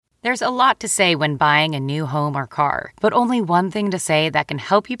There's a lot to say when buying a new home or car, but only one thing to say that can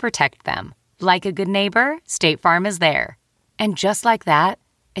help you protect them. Like a good neighbor, State Farm is there. And just like that,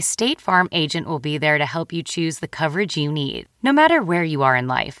 a State Farm agent will be there to help you choose the coverage you need, no matter where you are in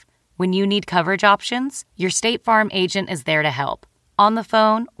life. When you need coverage options, your State Farm agent is there to help, on the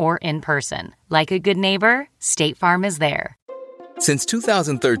phone or in person. Like a good neighbor, State Farm is there. Since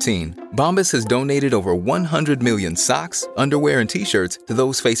 2013, Bombas has donated over 100 million socks, underwear, and T-shirts to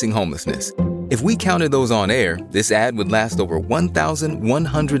those facing homelessness. If we counted those on air, this ad would last over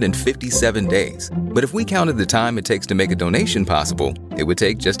 1,157 days. But if we counted the time it takes to make a donation possible, it would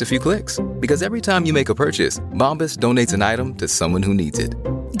take just a few clicks. Because every time you make a purchase, Bombas donates an item to someone who needs it.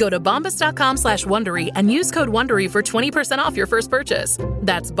 Go to bombas.com/Wondery and use code Wondery for 20% off your first purchase.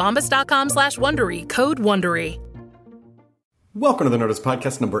 That's bombas.com/Wondery, code Wondery. Welcome to the Nerdist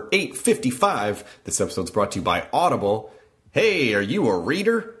Podcast number 855. This episode's brought to you by Audible. Hey, are you a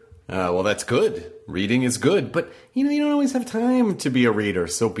reader? Well, that's good. Reading is good, but you don't always have time to be a reader,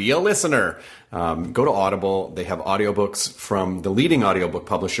 so be a listener. Go to Audible. They have audiobooks from the leading audiobook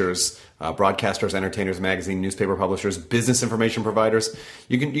publishers, broadcasters, entertainers, magazine, newspaper publishers, business information providers.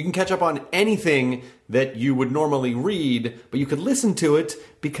 You can catch up on anything that you would normally read, but you could listen to it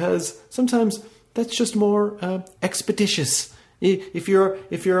because sometimes that's just more expeditious. If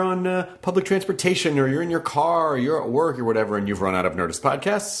you're on public transportation, or you're in your car, or you're at work or whatever, and you've run out of Nerdist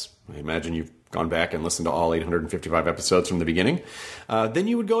podcasts, I imagine you've gone back and listened to all 855 episodes from the beginning, then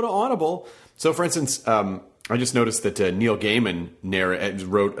you would go to Audible. So, for instance, I just noticed that Neil Gaiman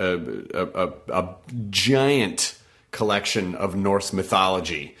wrote a giant collection of Norse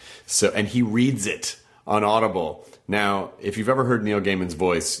mythology, and he reads it on Audible. Now, if you've ever heard Neil Gaiman's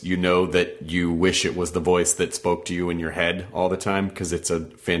voice, you know that you wish it was the voice that spoke to you in your head all the time, because it's a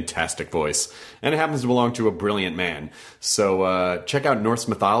fantastic voice. And it happens to belong to a brilliant man. So check out Norse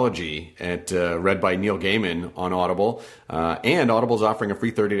mythology read by Neil Gaiman on Audible. And Audible's offering a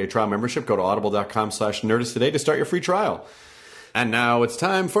free 30-day trial membership. Go to audible.com/Nerdist today to start your free trial. And now it's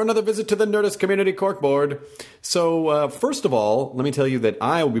time for another visit to the Nerdist Community Corkboard. So, first of all, let me tell you that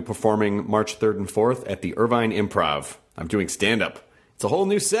I will be performing March 3rd and 4th at the Irvine Improv. I'm doing stand-up. It's a whole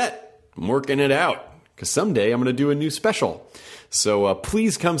new set. I'm working it out, because someday I'm going to do a new special. So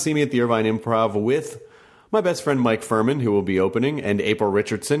please come see me at the Irvine Improv with my best friend Mike Furman, who will be opening, and April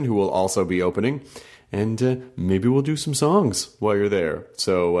Richardson, who will also be opening. And maybe we'll do some songs while you're there.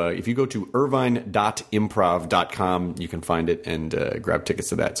 So if you go to irvine.improv.com, you can find it and grab tickets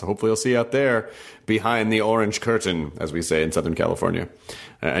to that. So hopefully I'll see you out there behind the orange curtain, as we say in Southern California.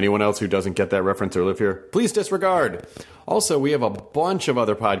 Anyone else who doesn't get that reference or live here, please disregard. Also, we have a bunch of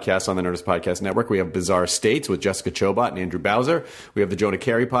other podcasts on the Nerdist Podcast Network. We have Bizarre States with Jessica Chobot and Andrew Bowser. We have the Jonah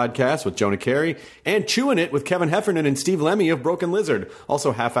Carey Podcast with Jonah Carey. And Chewing It with Kevin Heffernan and Steve Lemmy of Broken Lizard.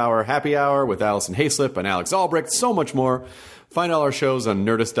 Also, Half Hour Happy Hour with Allison Hayslip and Alex Albrecht. So much more. Find all our shows on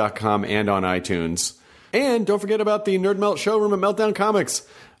Nerdist.com and on iTunes. And don't forget about the Nerd Melt showroom at Meltdown Comics.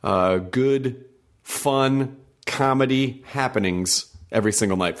 Good, fun comedy happenings every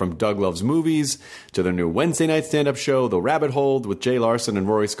single night, from Doug Loves Movies to their new Wednesday night stand-up show, The Rabbit Hole with Jay Larson and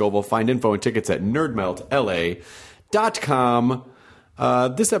Rory Scovel. Find info and tickets at nerdmeltla.com.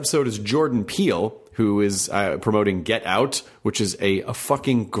 This episode is Jordan Peele, who is promoting Get Out, which is a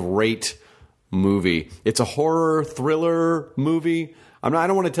fucking great movie. It's a horror thriller movie. I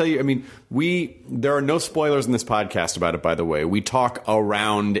don't want to tell you. I mean, there are no spoilers in this podcast about it, by the way. We talk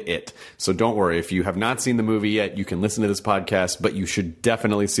around it. So don't worry. If you have not seen the movie yet, you can listen to this podcast, but you should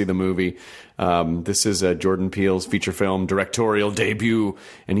definitely see the movie. This is Jordan Peele's feature film directorial debut,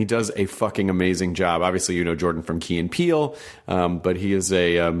 and he does a fucking amazing job. Obviously, you know Jordan from Key and Peele, but he is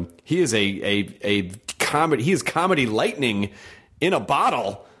comedy lightning in a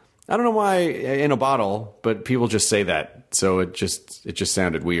bottle. I don't know why in a bottle, but people just say that. So it just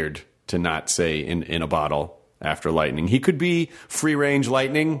sounded weird to not say in a bottle after lightning. He could be free range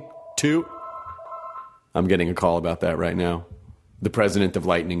lightning too. I'm getting a call about that right now. The president of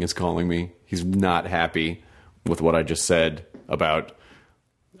Lightning is calling me. He's not happy with what I just said about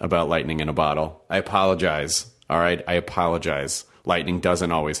lightning in a bottle. I apologize. All right, I apologize. Lightning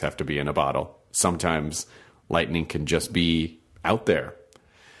doesn't always have to be in a bottle. Sometimes lightning can just be out there.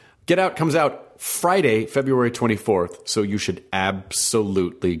 Get Out comes out Friday, February 24th, so you should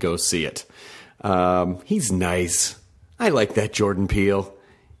absolutely go see it. He's nice. I like that Jordan Peele.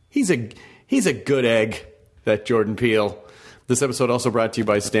 He's a good egg, that Jordan Peele. This episode also brought to you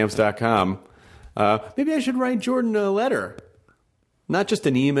by Stamps.com. Maybe I should write Jordan a letter. Not just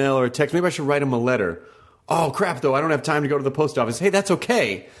an email or a text. Maybe I should write him a letter. Oh, crap, though. I don't have time to go to the post office. Hey, that's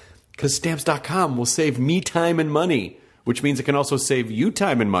okay, because Stamps.com will save me time and money. which means it can also save you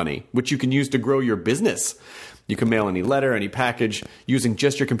time and money, which you can use to grow your business. You can mail any letter, any package using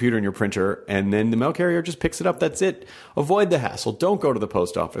just your computer and your printer, and then the mail carrier just picks it up. That's it. Avoid the hassle. Don't go to the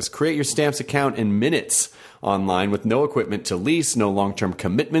post office. Create your Stamps account in minutes online with no equipment to lease, no long-term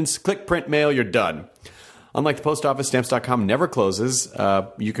commitments. Click, print, mail, you're done. Unlike the post office, Stamps.com never closes.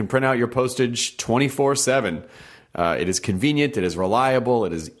 You can print out your postage 24/7. It is convenient, it is reliable,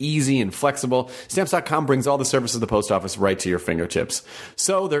 it is easy and flexible. Stamps.com brings all the services of the post office right to your fingertips.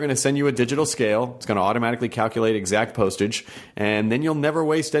 So they're going to send you a digital scale. It's going to automatically calculate exact postage, and then you'll never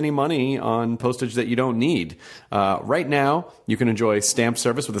waste any money on postage that you don't need. Right now, you can enjoy Stamp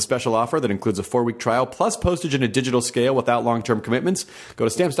service with a special offer that includes a 4-week trial plus postage and a digital scale without long-term commitments. Go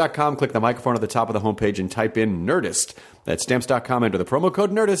to Stamps.com, click the microphone at the top of the homepage, and type in Nerdist. That's Stamps.com. Enter the promo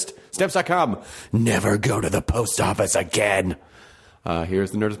code Nerdist. Stamps.com. Never go to the post office again. Here's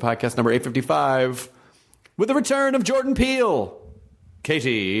the Nerdist Podcast number 855 with the return of Jordan Peele.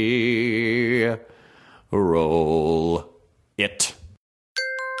 Katie, roll it.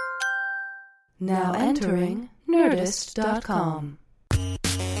 Now entering Nerdist.com.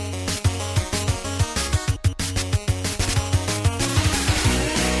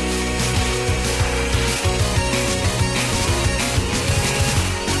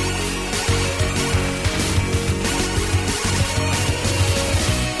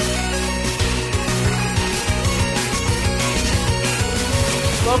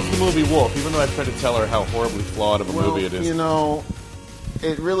 Loves the movie Wolf, even though I tried to tell her how horribly flawed of a movie it is. You know,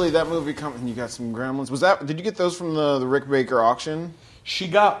 that movie and you got some Gremlins. Did you get those from the Rick Baker auction?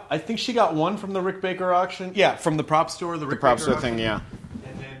 I think she got one from the Rick Baker auction. Yeah, from the prop store, the Rick prop Baker store auction. thing, yeah.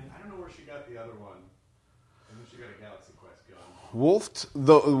 And then, I don't know where she got the other one. I think she got a Galaxy Quest gun.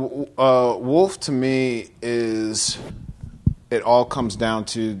 Wolf to me is, it all comes down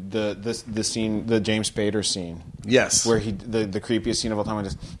to the scene, the James Spader scene. Yes. Where the creepiest scene of all time, I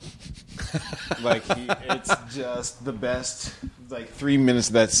just... it's just the best, 3 minutes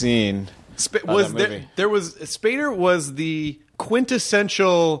of that scene. Spader was the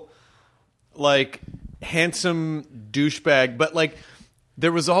quintessential, handsome douchebag, but,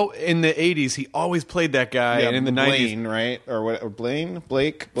 there was in the 80s, he always played that guy, and in the 90s... Blaine, right? Or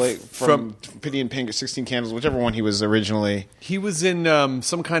Blake from Pity and Pink or 16 Candles, whichever one he was originally. He was in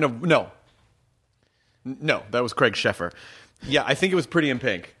some kind of... No, that was Craig Sheffer. Yeah, I think it was Pretty in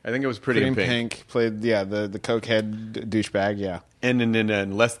Pink. Pretty in Pink played, the cokehead douchebag, yeah. And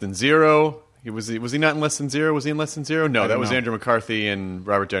in Less Than Zero... Was he not in Less Than Zero? Was he in Less Than Zero? No, that was Andrew McCarthy and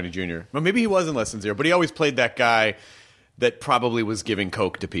Robert Downey Jr. Well, maybe he was in Less Than Zero, but he always played that guy that probably was giving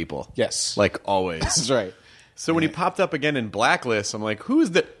coke to people. Yes. Always. That's right. So when he popped up again in Blacklist, I'm like, who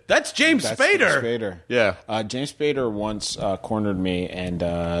is that? That's James Spader. James Spader. Yeah. James Spader once cornered me and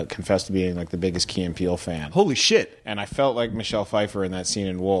confessed to being the biggest Key and Peele fan. Holy shit. And I felt like Michelle Pfeiffer in that scene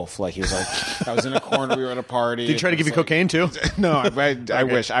in Wolf. He was I was in a corner, we were at a party. Did he try to give you cocaine too? No, I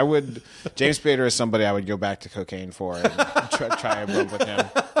wish. I would. James Spader is somebody I would go back to cocaine for and try and rub with him.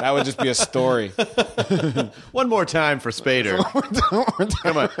 That would just be a story. One more time for Spader.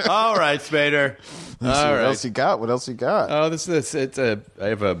 Come on. All right, Spader. All right. What else you got? Oh, I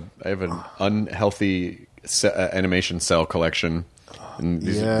have an unhealthy animation cell collection. And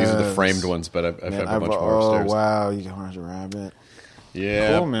these are the framed ones, but I've had a bunch more upstairs. Oh wow, you got Roger Rabbit.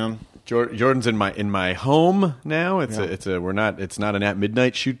 Yeah, cool, man. Jordan's in my home now. It's not an at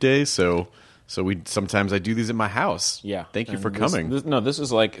midnight shoot day, so sometimes I do these at my house. Yeah. Thank you for coming. This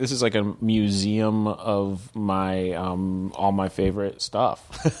is like a museum of my all my favorite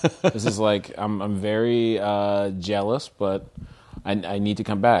stuff. This is I'm very jealous, but I need to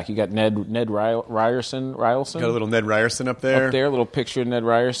come back. You got Ned Ryerson. Got a little Ned Ryerson up there. A little picture of Ned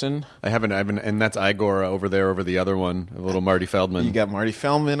Ryerson. I haven't, and that's Igor over there over the other one. A little Marty Feldman. You got Marty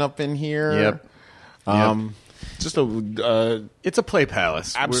Feldman up in here. Yep. Just it's a play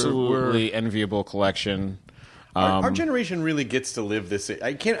palace. Absolutely enviable collection. Our generation really gets to live this.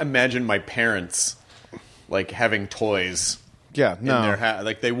 I can't imagine my parents having toys. Yeah, no. In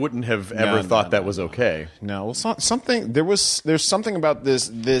their they wouldn't have ever thought that was okay. No, well, something there's something about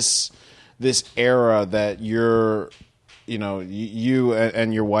this era that you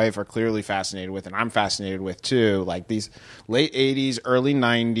and your wife are clearly fascinated with, and I'm fascinated with too. These late '80s, early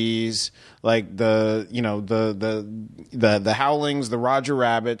 '90s, the Howlings, the Roger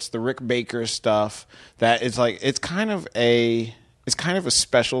Rabbits, the Rick Baker stuff. That it's kind of a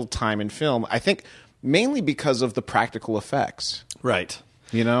special time in film. I think mainly because of the practical effects, right?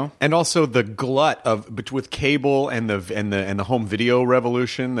 And also the glut with cable and the home video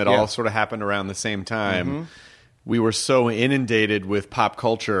revolution that all sort of happened around the same time. Mm-hmm. We were so inundated with pop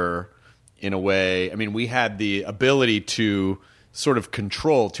culture in a way. I mean, we had the ability to sort of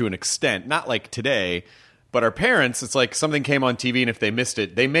control to an extent, not like today, but our parents, it's like something came on TV and if they missed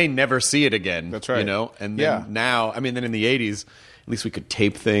it, they may never see it again. That's right. You know? And then now, I mean, then in the 80s, at least we could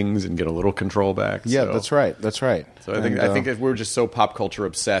tape things and get a little control back. Yeah, so. that's right. That's right. So I think that we're just so pop culture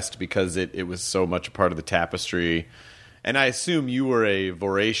obsessed because it was so much a part of the tapestry. And I assume you were a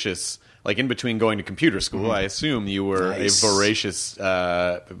voracious, like in between going to computer school, I assume you were a voracious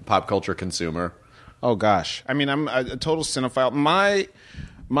pop culture consumer. Oh gosh, I mean, I'm a total cinephile. My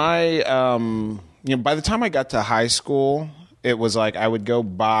by the time I got to high school, it was like I would go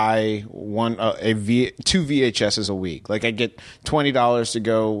buy two VHSs a week. Like I'd get $20 to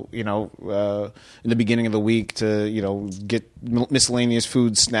go, in the beginning of the week to, get miscellaneous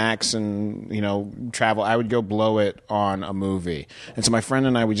food, snacks, and, travel. I would go blow it on a movie. And so my friend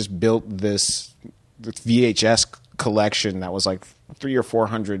and I, we just built this VHS collection that was like 300 or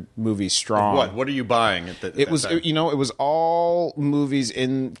 400 movies strong. What are you buying at it was time? It was all movies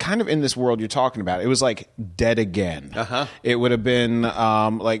in this world you're talking about. It was like Dead Again. It would have been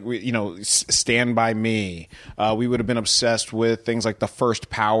Stand By Me. We would have been obsessed with things like The First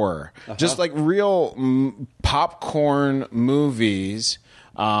Power. Just like real popcorn movies,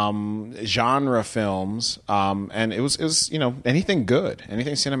 genre films, and it was anything good,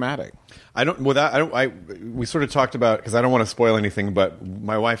 anything cinematic. We sort of talked about, because I don't want to spoil anything, but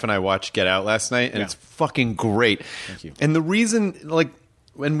my wife and I watched Get Out last night, and it's fucking great. Thank you. And the reason,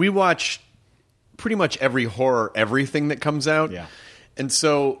 when we watch pretty much every horror, everything that comes out, and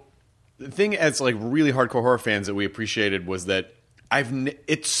so the thing as really hardcore horror fans that we appreciated was that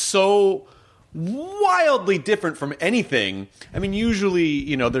it's so wildly different from anything. I mean,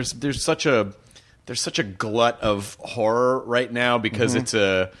 usually, there's such a glut of horror right now because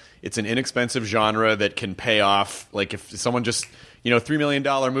it's an inexpensive genre that can pay off. Like if someone just, $3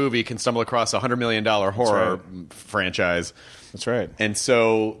 million movie can stumble across a $100 million horror franchise. That's right. And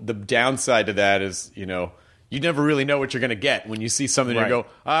so the downside to that is, you never really know what you're going to get when you see something and you go,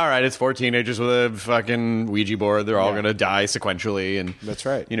 all right, it's 4 teenagers with a fucking Ouija board. They're all going to die sequentially. And that's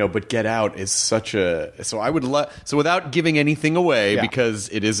right. But Get Out is such a, so I would love, so without giving anything away, because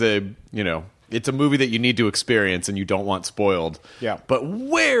it is it's a movie that you need to experience and you don't want spoiled. Yeah. But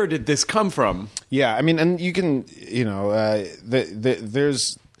where did this come from? Yeah, I mean, and you can,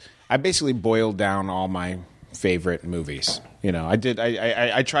 I basically boiled down all my favorite movies.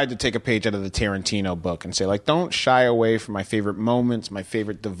 I tried to take a page out of the Tarantino book and say, don't shy away from my favorite moments, my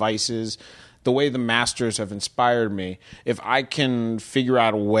favorite devices, the way the masters have inspired me. If I can figure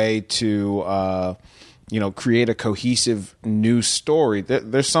out a way to, create a cohesive new story,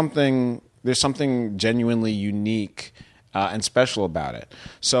 there's something genuinely unique and special about it.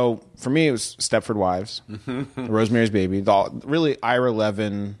 So for me, it was Stepford Wives, Rosemary's Baby, really Ira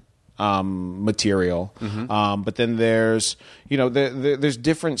Levin material. But then there's there's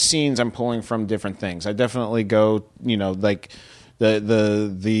different scenes I'm pulling from different things. I definitely go like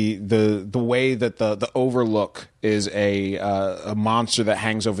the way that the Overlook is a monster that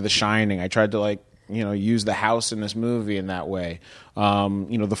hangs over The Shining. I tried to use the house in this movie in that way.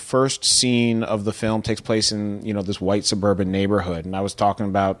 The first scene of the film takes place in, this white suburban neighborhood. And I was talking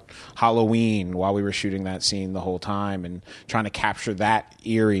about Halloween while we were shooting that scene the whole time and trying to capture that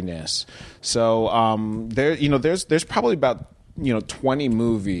eeriness. So, there's probably about, 20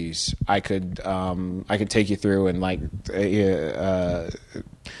 movies I could take you through and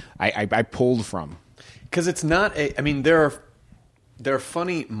I pulled from. 'Cause it's not there are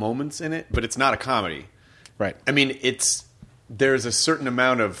funny moments in it, but it's not a comedy. Right. I mean, there's a certain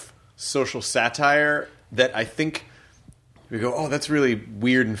amount of social satire that I think we go, oh, that's really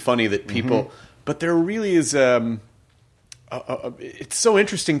weird and funny that people... But there really is... it's so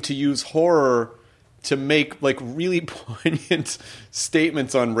interesting to use horror to make really poignant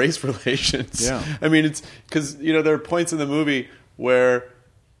statements on race relations. Yeah. I mean, it's... Because, there are points in the movie where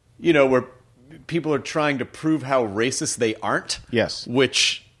people are trying to prove how racist they aren't. Yes.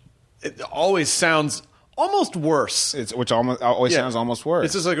 Which it always sounds almost worse. Which always sounds almost worse.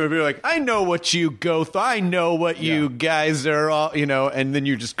 It's just like, if you're like, I know what you go through. I know what you guys are all, and then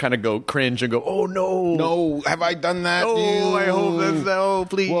you just kind of go cringe and go, oh, no. No, have I done that? No, I hope that's, no,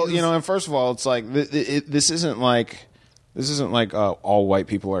 please. Well, and first of all, it's like, this isn't like all white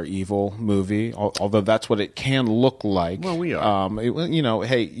people are evil movie, although that's what it can look like. Well, we are.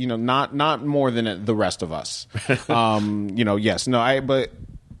 Not more than the rest of us. Yes, no, but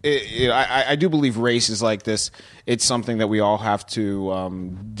I do believe race is like this. It's something that we all have to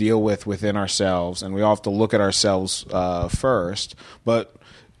deal with within ourselves, and we all have to look at ourselves first. But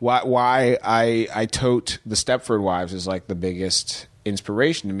why I tote the Stepford Wives is like the biggest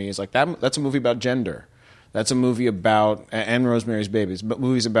inspiration to me is like that's a movie about gender. That's a movie about, and Rosemary's Babies, but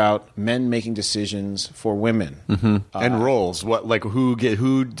movies about men making decisions for women and roles. What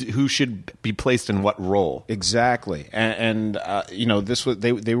who should be placed in what role? Exactly, and this was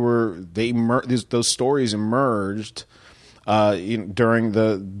those stories emerged during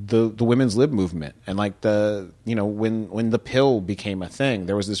the women's lib movement, and like when the pill became a thing,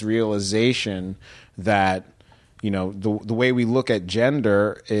 there was this realization that the way we look at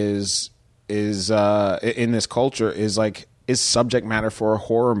gender is in this culture is subject matter for a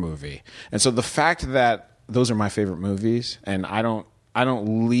horror movie. And so the fact that those are my favorite movies, and I don't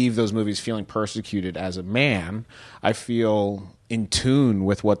leave those movies feeling persecuted as a man. I feel in tune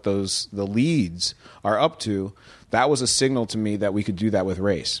with what the leads are up to. That was a signal to me that we could do that with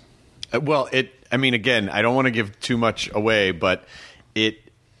race. Well, again, I don't want to give too much away, but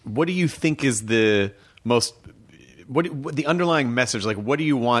what do you think is the most what the underlying message, like what do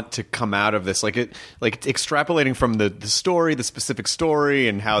you want to come out of this, like extrapolating from the story, the specific story,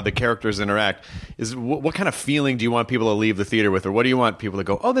 and how the characters interact, is what kind of feeling do you want people to leave the theater with, or what do you want people to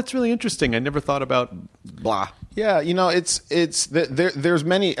go, oh, that's really interesting, I never thought about blah? Yeah, there's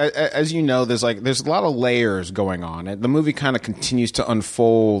many, as you know, there's a lot of layers going on. The movie kind of continues to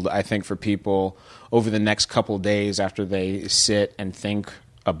unfold, I think, for people over the next couple of days after they sit and think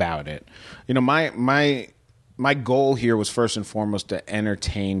about it. My goal here was first and foremost to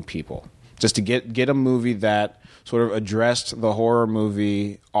entertain people, just to get a movie that sort of addressed the horror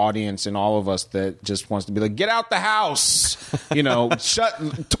movie audience in all of us that just wants to be like, get out the house,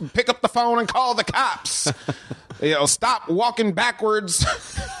 pick up the phone and call the cops, stop walking backwards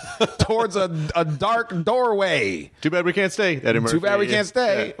towards a dark doorway. Too bad we can't stay. Too bad we can't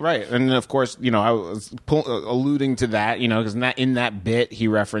stay. Yeah. Right. And of course, I was alluding to that, because in that bit he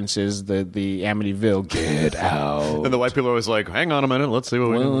references the Amityville get out. And the white people are always like, hang on a minute, let's see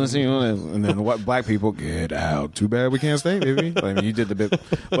what we do. Let's see. And then what black people, get out. Too bad we can't stay, baby. You did the bit.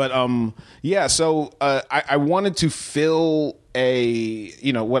 But so I wanted to fill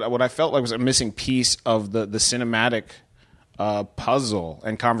what I felt like was a missing piece of the cinematic puzzle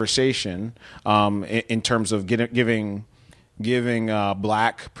and conversation in terms of giving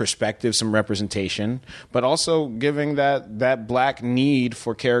black perspective some representation, but also giving that black need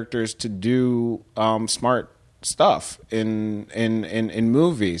for characters to do smart stuff in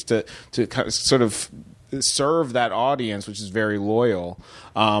movies to sort of serve that audience, which is very loyal,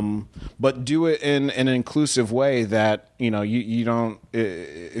 but do it in an inclusive way that you don't,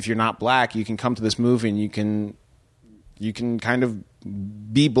 if you're not black, you can come to this movie and you can kind of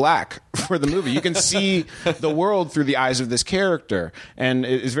be black for the movie. You can see the world through the eyes of this character. And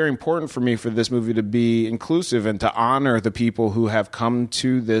it is very important for me for this movie to be inclusive and to honor the people who have come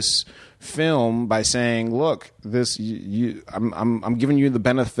to this film by saying, look, I'm giving you the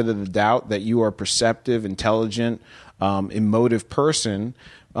benefit of the doubt that you are a perceptive, intelligent, emotive person,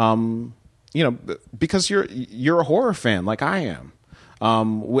 because you're a horror fan like I am.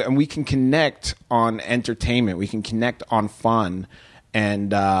 And we can connect on entertainment. We can connect on fun.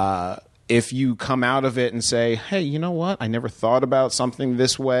 And if you come out of it and say, hey, you know what? I never thought about something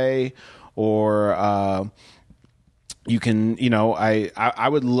this way. Or you can, I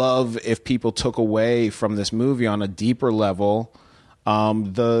would love if people took away from this movie on a deeper level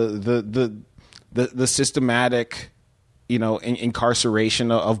the systematic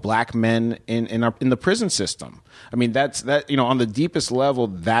incarceration of black men in the prison system. I mean, that's on the deepest level,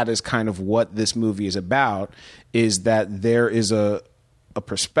 that is kind of what this movie is about, is that there is a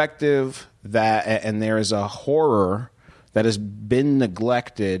perspective and there is a horror that has been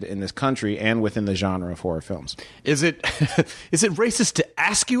neglected in this country and within the genre of horror films. Is it racist to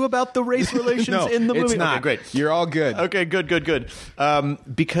ask you about the race relations no, in the movie? It's not. Okay, great. You're all good. Okay, good.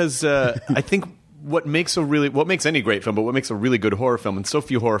 Because I think what makes any great film, but what makes a really good horror film, and so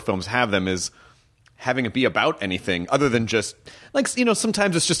few horror films have them, is having it be about anything other than just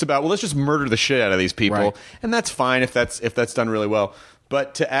sometimes it's just about, well, let's just murder the shit out of these people, right. And that's fine if that's done really well.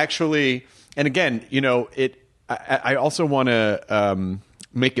 But to actually, and again, I also want to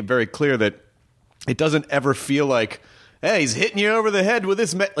make it very clear that it doesn't ever feel like, hey, he's hitting you over the head with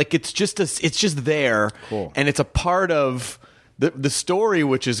this. Like it's just there, cool. And it's a part of the story,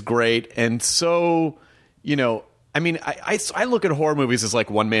 which is great. And so, I look at horror movies as like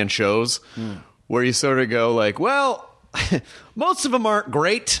one-man shows, where you sort of go like, well, most of them aren't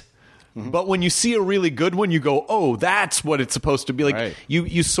great, But when you see a really good one, you go, oh, that's what it's supposed to be. Like Right.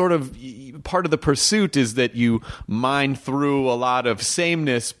 you sort of, part of the pursuit is that you mine through a lot of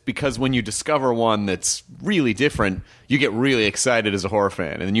sameness, because when you discover one that's really different, you get really excited as a horror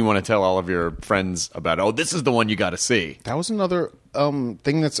fan. And then you want to tell all of your friends about, oh, this is the one you got to see. That was another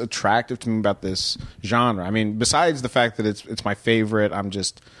thing that's attractive to me about this genre. I mean, besides the fact that it's my favorite, I'm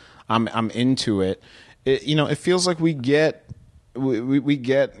into it. It feels like we get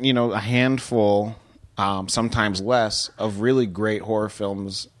a handful, sometimes less, of really great horror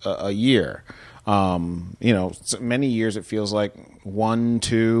films a year. So many years it feels like 1,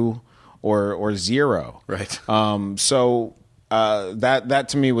 2, or 0. Right. So that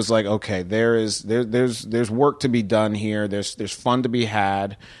to me was like, okay, there's work to be done here. There's fun to be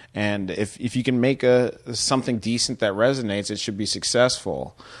had, and if you can make something decent that resonates, it should be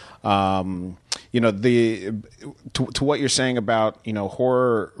successful. To what you're saying about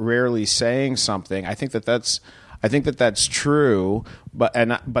horror rarely saying something, I think that's true, but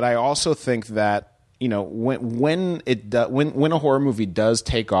I also think that when a horror movie does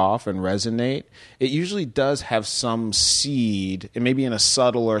take off and resonate, it usually does have some seed, and maybe in a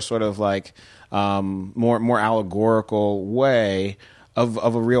subtle or sort of like more allegorical way of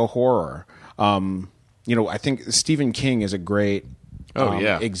a real horror. I think Stephen King is a great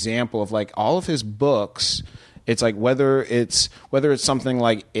example of like all of his books. It's like whether it's something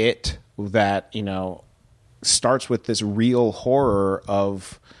like It that starts with this real horror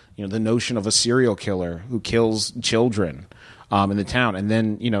of the notion of a serial killer who kills children in the town, and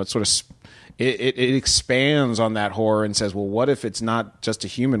then it sort of it expands on that horror and says, well, what if it's not just a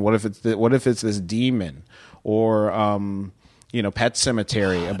human? What if it's this demon? Or Pet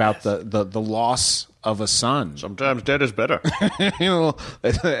Sematary about the loss of a son. Sometimes dead is better.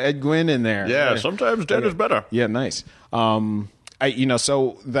 Ed Gwynn in there. Yeah, sometimes dead is better. Yeah, nice. So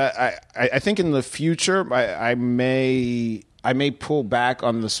that I think in the future I may pull back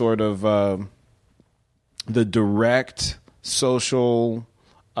on the sort of the direct social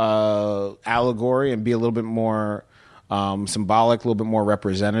allegory and be a little bit more symbolic, a little bit more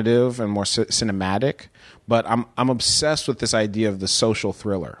representative and more cinematic. But I'm obsessed with this idea of the social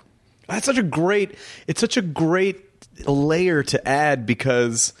thriller. It's such a great layer to add,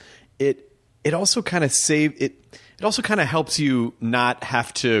 because it also kind of it also kind of helps you not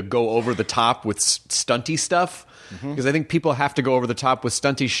have to go over the top with stunty stuff, because I think people have to go over the top with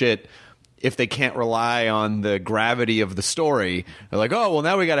stunty shit if they can't rely on the gravity of the story. They're like, oh, well,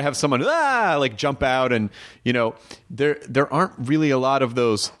 now we got to have someone like jump out, and there aren't really a lot of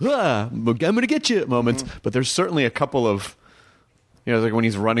those I'm gonna get you moments, but there's certainly a couple of like when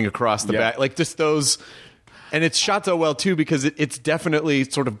he's running across the back, like just those. And it's shot so well too, because it's definitely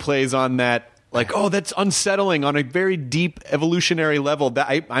sort of plays on that, like, oh, that's unsettling on a very deep evolutionary level.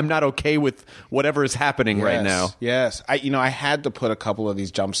 That I'm not okay with whatever is happening right now. Yes, I had to put a couple of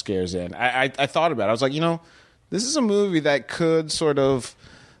these jump scares in. I thought about it. I was like, this is a movie that could sort of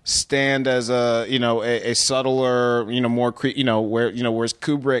stand as a subtler, more whereas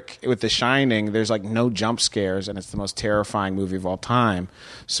Kubrick with The Shining, there's like no jump scares, and it's the most terrifying movie of all time.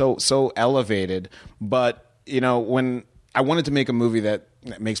 So elevated, but when I wanted to make a movie that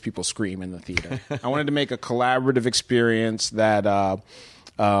makes people scream in the theater, I wanted to make a collaborative experience that's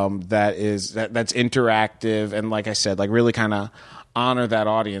interactive, and like I said, like really kind of honor that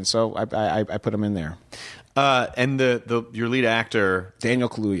audience. So I put them in there. And your lead actor, Daniel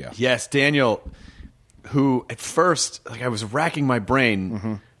Kaluuya. Yes, Daniel, who at first, like, I was racking my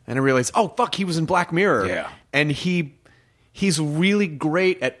brain, and I realized, oh fuck, he was in Black Mirror. Yeah. And he's really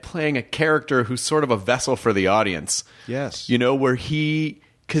great at playing a character who's sort of a vessel for the audience. Yes. Where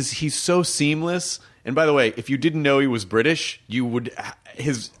because he's so seamless. And by the way, if you didn't know he was British,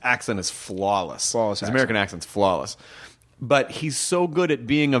 his accent is flawless. His American accent's flawless. But he's so good at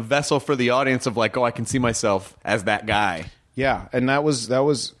being a vessel for the audience of like, oh, I can see myself as that guy. Yeah, and that was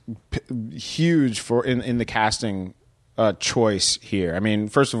huge for in the casting choice here. I mean,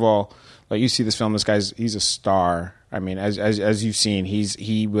 first of all, like, you see this film, he's a star. I mean, as you've seen, he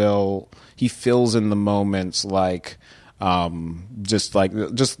fills in the moments like just like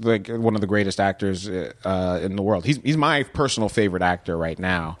one of the greatest actors in the world. He's my personal favorite actor right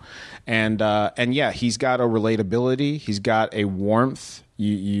now. And yeah, he's got a relatability. He's got a warmth.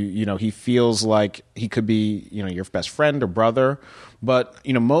 He feels like he could be, your best friend or brother. But,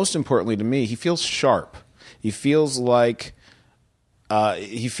 most importantly to me, he feels sharp. He feels like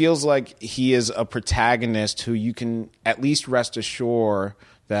he is a protagonist who you can at least rest assured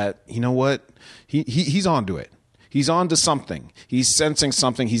that, he's onto it. He's on to something. He's sensing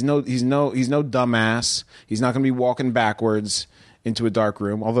something. He's no dumbass. He's not going to be walking backwards. into a dark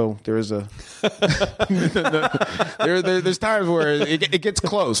room. Although there is a there's times where it gets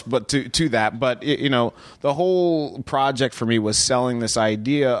close, but to that. But the whole project for me was selling this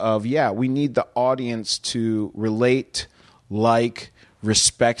idea of we need the audience to relate,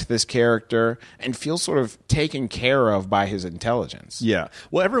 respect this character, and feel sort of taken care of by his intelligence. Yeah.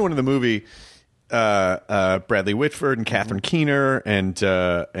 Well, everyone in the movie, Bradley Whitford and Catherine Keener and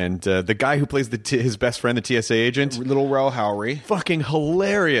the guy who plays his best friend, the TSA agent, Little Rel Howery, fucking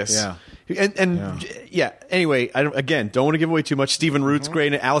hilarious. Yeah. Anyway, don't want to give away too much. Stephen Root's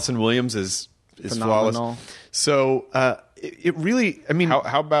great, and Allison Williams is phenomenal. Flawless. So it really, I mean,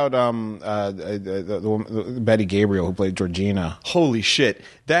 how about the Betty Gabriel who played Georgina? Holy shit!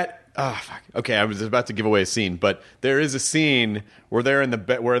 Fuck. Okay, I was about to give away a scene, but there is a scene where they're in the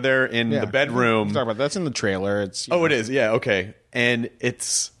the bedroom. Talk about that's in the trailer. It's it is. Yeah, okay, and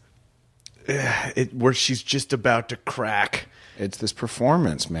it's where she's just about to crack. It's this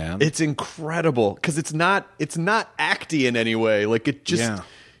performance, man. It's incredible because it's not acty in any way. Like it just. Yeah.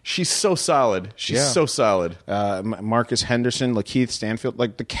 She's so solid. She's so solid. Marcus Henderson, Lakeith Stanfield.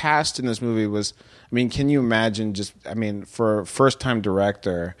 Like, the cast in this movie was... I mean, can you imagine for a first-time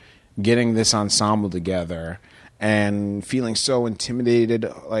director getting this ensemble together and feeling so intimidated,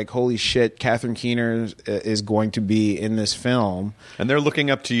 like, holy shit, Catherine Keener is going to be in this film. And they're looking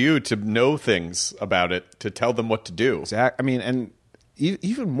up to you to know things about it, to tell them what to do. Exactly. I mean, and...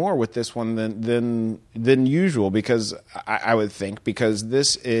 even more with this one than usual, because I would think, because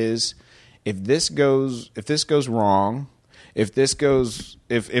this is if this goes wrong, if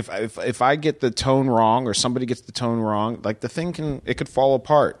I get the tone wrong or somebody gets the tone wrong, like the thing could fall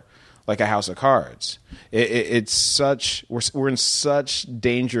apart like a house of cards. It's such we're in such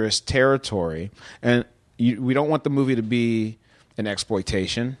dangerous territory, and we don't want the movie to be an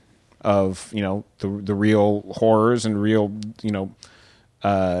exploitation of the real horrors and real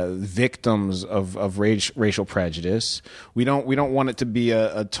victims of racial prejudice. We don't want it to be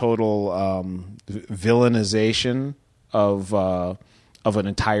a total villainization of an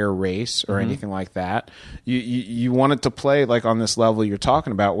entire race or anything like that. You want it to play like on this level you're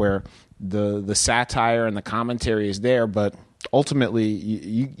talking about, where the satire and the commentary is there, but ultimately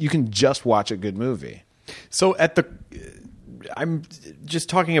you can just watch a good movie. So I'm just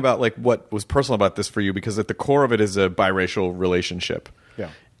talking about like what was personal about this for you, because at the core of it is a biracial relationship. Yeah.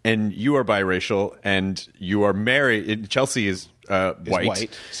 And you are biracial, and you are married. Chelsea is white.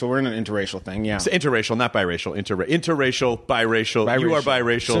 So we're in an interracial thing, yeah. So interracial, not biracial. Interracial, biracial. You are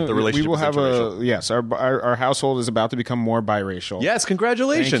biracial. So the relationship we will have interracial. Yes, our household is about to become more biracial. Yes,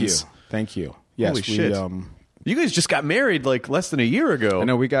 congratulations. Thank you. Yes, holy shit. You guys just got married like less than a year ago. I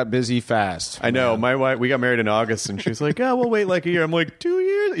know, we got busy fast. I know. My wife, we got married in August, and she's like, "Oh, we'll wait like a year." I'm like, 2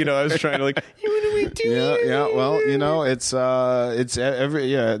 years. I was trying to like, you want to wait 2 years? Yeah. Well, we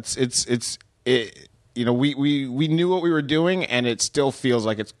knew what we were doing, and it still feels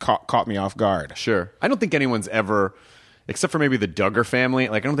like it's caught me off guard. Sure. I don't think anyone's ever, except for maybe the Duggar family.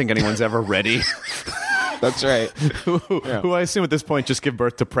 Like, I don't think anyone's ever ready. That's right. Who I assume at this point just give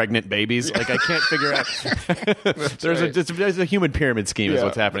birth to pregnant babies. Like, I can't figure out. There's a human pyramid scheme is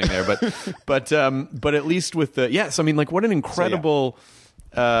what's happening there. But at least with the So I mean, like, what an incredible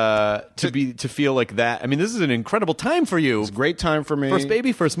to feel like that. I mean, this is an incredible time for you. It's a great time for me. First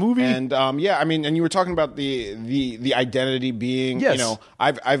baby, first movie, and I mean, and you were talking about the identity being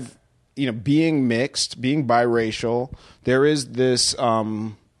I've being mixed, being biracial. There is this.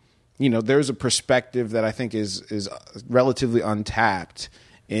 There's a perspective that I think is relatively untapped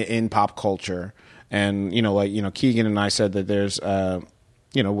in pop culture, and Keegan and I said that there's when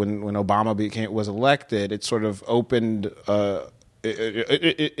Obama was elected, it sort of opened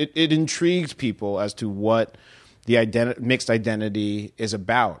it intrigued people as to what the mixed identity is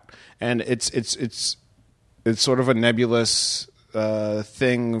about, and it's sort of a nebulous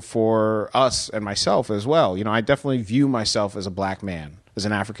thing for us and myself as well. I definitely view myself as a black man, as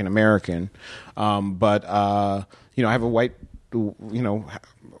an African American, but I have a white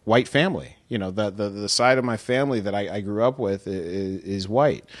family. The side of my family that I grew up with is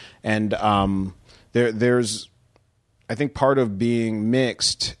white, and there's I think part of being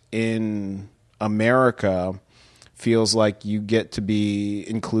mixed in America feels like you get to be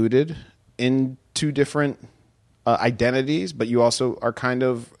included in two different identities, but you also are kind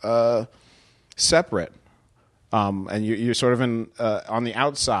of separate. And you're sort of on the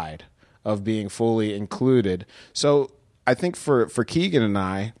outside of being fully included. So I think for Keegan and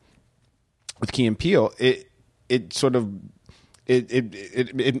I, with Key and Peele, it sort of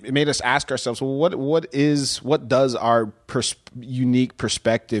it made us ask ourselves, well, what does our unique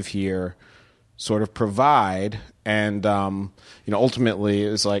perspective here sort of provide And ultimately, it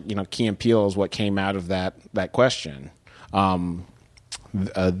was like Key and Peele is what came out of that question.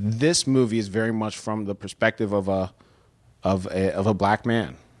 This movie is very much from the perspective of a black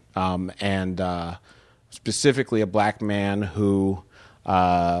man, and specifically a black man who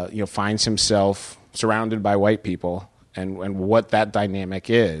finds himself surrounded by white people, and what that dynamic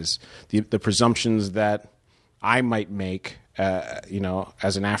is, the presumptions that I might make,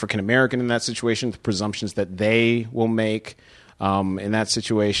 as an African American in that situation, the presumptions that they will make in that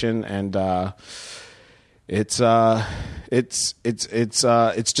situation, and it's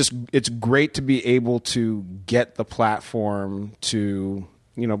great to be able to get the platform to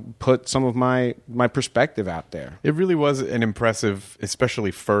put some of my perspective out there. It really was an impressive,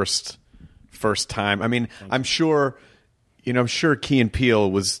 especially first time. I mean, I'm sure Key and Peele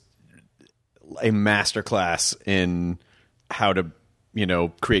was a masterclass in how to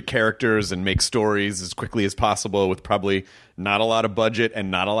create characters and make stories as quickly as possible with probably not a lot of budget and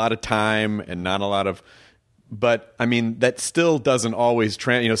not a lot of time and not a lot of. But I mean, that still doesn't always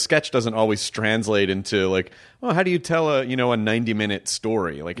sketch doesn't always translate into like, oh, how do you tell a 90-minute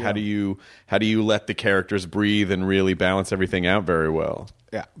story? Like, how do you let the characters breathe and really balance everything out very well?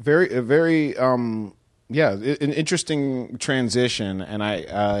 Yeah, an interesting transition. And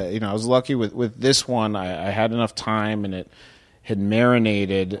I was lucky with this one. I had enough time, and it had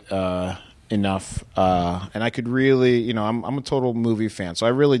marinated enough, and I could really, I'm a total movie fan, so I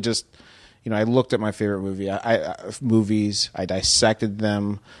really just. I looked at my favorite movies. I dissected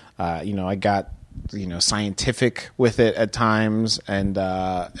them. I got scientific with it at times,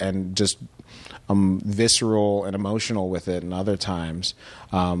 and just visceral and emotional with it, and other times.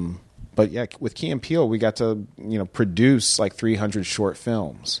 But yeah, with Key and Peele, we got to produce like 300 short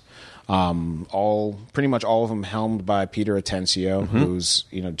films. Pretty much all of them helmed by Peter Atencio, who's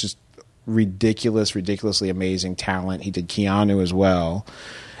just ridiculously amazing talent. He did Keanu as well.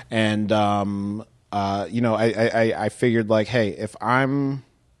 And, I figured like, hey, if I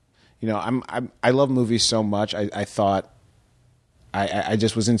love movies so much. I thought I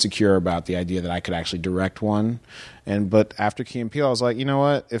just was insecure about the idea that I could actually direct one. But after Key and Peele, I was like, you know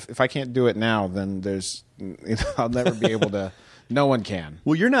what? If I can't do it now, then I'll never be able to, no one can.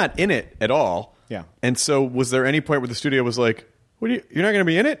 Well, you're not in it at all. Yeah. And so was there any point where the studio was like, you're not going to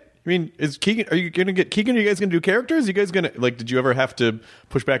be in it? I mean, are you going to get Keegan? Are you guys going to do characters? Are you guys going to, like, did you ever have to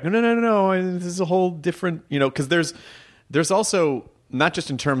push back? No. This is a whole different, because there's also, not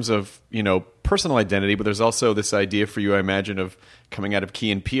just in terms of, personal identity, but there's also this idea for you, I imagine, of coming out of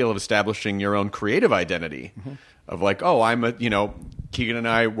Key and Peele, of establishing your own creative identity. Of like, oh, Keegan and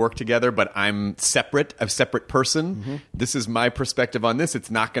I work together, but I'm separate, a separate person. This is my perspective on this. It's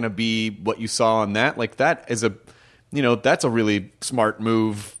not going to be what you saw on that. Like, that is that's a really smart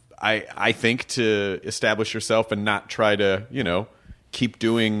move, I think, to establish yourself and not try to, keep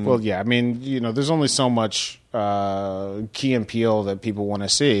doing. Well, yeah. I mean, there's only so much Key and Peele that people want to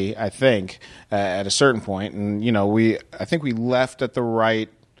see, I think, at a certain point. And, I think we left at the right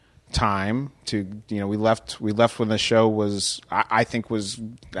time to, we left when the show was, I think, was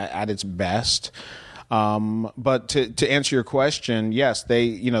at its best. But to answer your question, yes,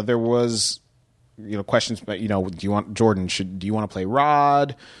 there was, questions, but do you want Jordan? Do you want to play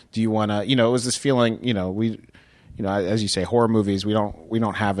Rod? Do you want to? It was this feeling. We, as you say, horror movies. We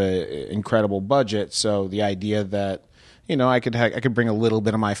don't have an incredible budget, so the idea that I could bring a little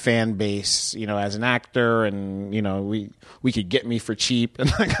bit of my fan base, as an actor, and we could get me for cheap and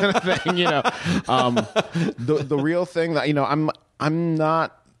that kind of thing. The real thing that I'm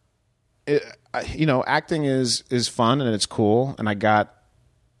not. Acting is fun and it's cool, and I got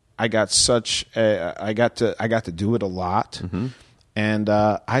to do it a lot, and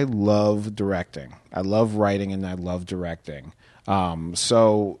I love directing. I love writing, and I love directing. And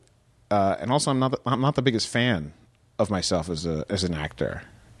also, I'm not the biggest fan of myself as an actor.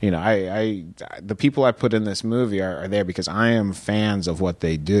 The people I put in this movie are there because I am fans of what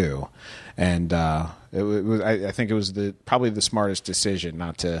they do, and I think it was probably the smartest decision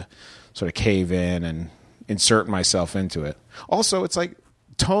not to sort of cave in and insert myself into it. Also, it's like,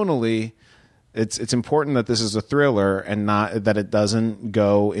 tonally, it's important that this is a thriller and not that it doesn't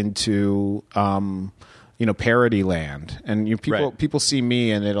go into parody land. And people see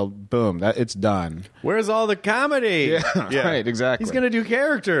me and it'll boom, that it's done. Where's all the comedy? Yeah. Right, exactly. He's going to do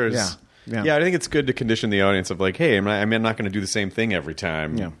characters. Yeah. I think it's good to condition the audience of like, hey, I'm not going to do the same thing every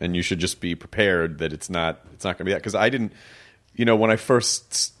time, and you should just be prepared that it's not going to be that. Because I didn't, when it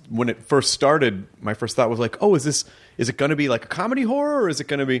first started, my first thought was like, oh, is it going to be like a comedy horror, or is it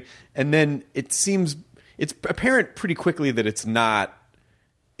going to be? And then it's apparent pretty quickly that it's not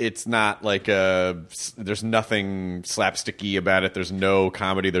it's not like there's nothing slapsticky about it. There's no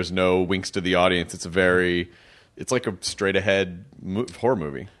comedy. There's no winks to the audience. It's like a straight ahead horror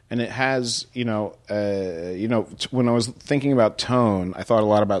movie. And it has, when I was thinking about tone, I thought a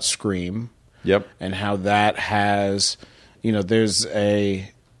lot about Scream. Yep. And how that has, there's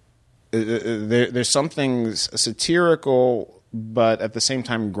there's something satirical, but at the same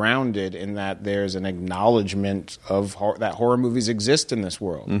time grounded in that there's an acknowledgement of that horror movies exist in this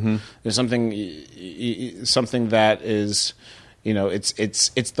world. Mm-hmm. There's something that is,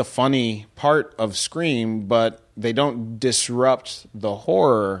 it's the funny part of Scream, but they don't disrupt the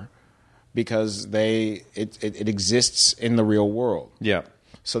horror because it exists in the real world. Yeah.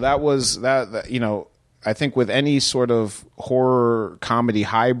 So that was that. I think with any sort of horror comedy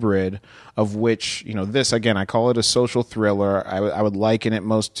hybrid, of which this again, I call it a social thriller. I would liken it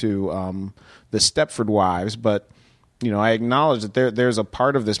most to the Stepford Wives, but I acknowledge that there's a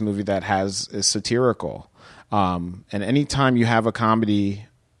part of this movie that is satirical. And anytime you have a comedy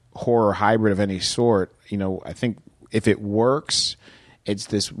horror hybrid of any sort, I think if it works, it's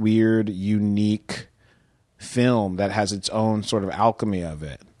this weird, unique film that has its own sort of alchemy of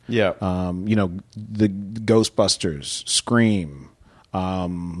it. Yeah. The Ghostbusters, Scream,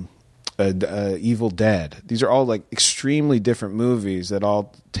 Evil Dead. These are all like extremely different movies that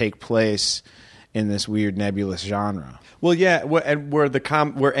all take place in this weird nebulous genre. Well, yeah, and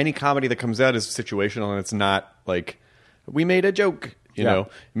where any comedy that comes out is situational, and it's not like we made a joke. You know,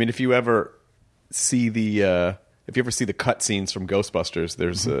 I mean, if you ever see the cut scenes from Ghostbusters,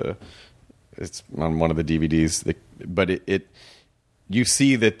 there's it's on one of the DVDs, but you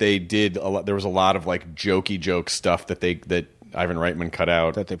see that they did a lot. There was a lot of like jokey joke stuff that Ivan Reitman cut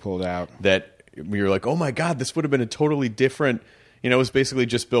out, that they pulled out. That we were like, oh my god, this would have been a totally different. It was basically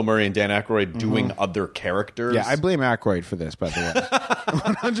just Bill Murray and Dan Aykroyd doing other characters. Yeah, I blame Aykroyd for this, by the way.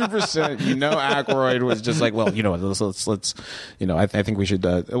 100%. Aykroyd was just like, well, let's I think we should.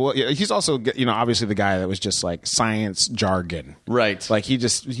 Well, he's also, obviously the guy that was just like science jargon, right? Like he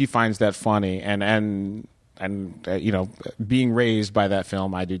finds that funny, and being raised by that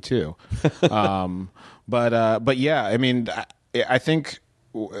film, I do too. But yeah, I mean, I think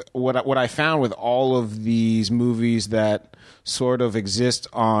what I found with all of these movies that sort of exist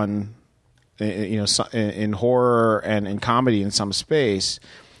on, in horror and in comedy in some space,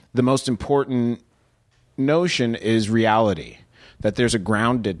 the most important notion is reality, that there's a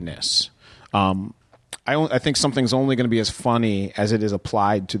groundedness. I think something's only going to be as funny as it is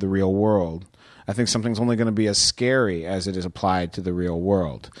applied to the real world. I think something's only going to be as scary as it is applied to the real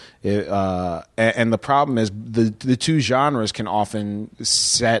world. And the problem is the two genres can often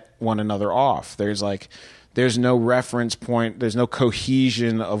set one another off. There's no reference point. There's no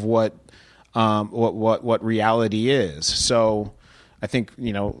cohesion of what reality is. So I think,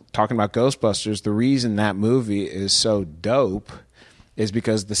 talking about Ghostbusters, the reason that movie is so dope is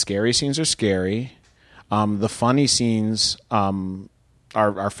because the scary scenes are scary. The funny scenes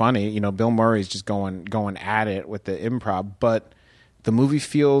are funny. Bill Murray's just going at it with the improv, but the movie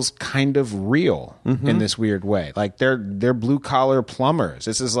feels kind of real in this weird way. Like they're blue collar plumbers.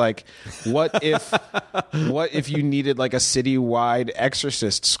 This is like, what if you needed like a citywide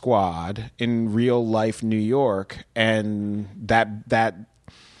exorcist squad in real life New York, and that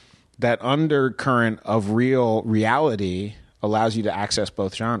undercurrent of reality allows you to access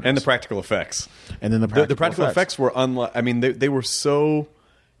both genres and the practical effects. And then the practical effects were unlike. I mean, they were so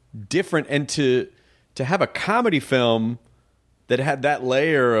different, and to have a comedy film that had that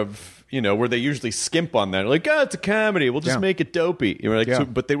layer of, where they usually skimp on that, like, it's a comedy, we'll just make it dopey.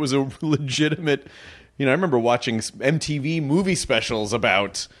 But there was a legitimate. I remember watching MTV movie specials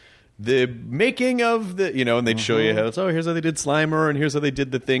about the making of the, and they'd show you here's how they did Slimer, and here's how they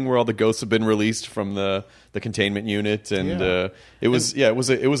did the thing where all the ghosts have been released from the containment unit, and it was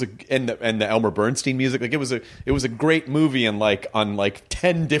and the Elmer Bernstein music, like it was a great movie on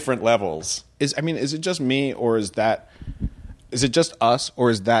 10 different levels. Is it just me, or is it just us, or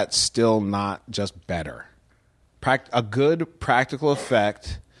is that still not just better? A good practical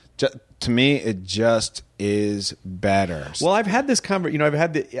effect, to me, it just is better. Well, I've had this conversation. I've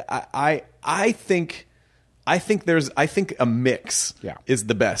had the. I think a mix is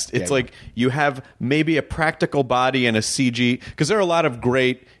the best. It's like you have maybe a practical body and a CG, because there are a lot of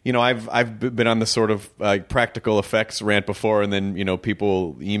great. I've been on the sort of practical effects rant before, and then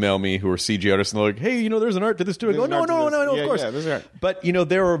people email me who are CG artists, and they're like, "Hey, there's an art to this too." I go, "No, of course." Yeah, there's art. But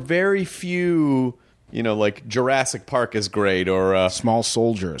there are very few. Like Jurassic Park is great, or Small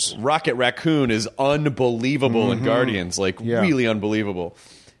Soldiers. Rocket Raccoon is unbelievable in Guardians, really unbelievable.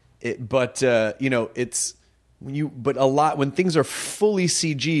 But it's when things are fully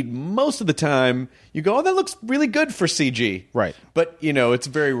CG'd, most of the time you go, oh, that looks really good for CG. Right. But, it's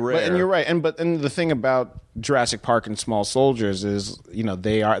very rare. And you're right. And the thing about Jurassic Park and Small Soldiers is,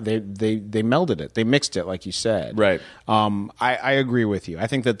 they melded it. They mixed it, like you said. Right. I agree with you. I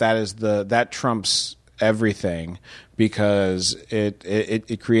think that trumps everything because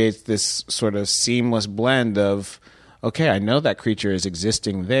it creates this sort of seamless blend of, okay, I know that creature is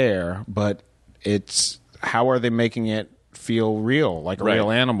existing there, but it's how are they making it feel real, like a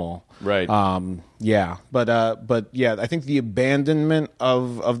real animal? Right. Yeah. But yeah, I think the abandonment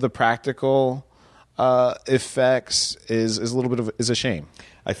of the practical effects is a little bit of a shame.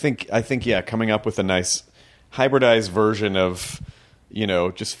 I think yeah, coming up with a nice hybridized version of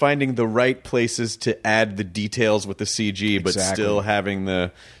just finding the right places to add the details with the CG, but still having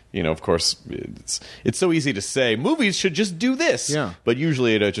the of course, it's so easy to say movies should just do this. Yeah. But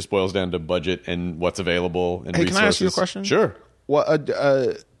usually it just boils down to budget and what's available and resources. Can I ask you a question? Sure. What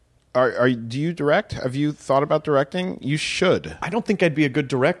do you direct? Have you thought about directing? You should. I don't think I'd be a good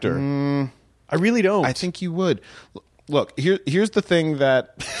director. I really don't. I think you would. Look, here's the thing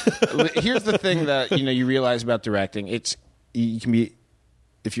that you realize about directing. You can be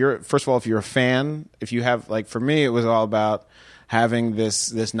if you're a fan, if you have, like, for me, it was all about having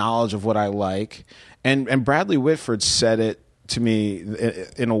this knowledge of what I like. And Bradley Whitford said it to me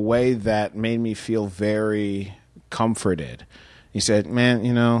in a way that made me feel very comforted. He said,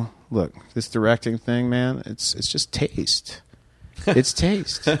 man, look, this directing thing, man, it's just taste. It's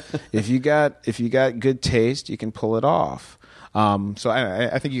taste. If you got good taste, you can pull it off. So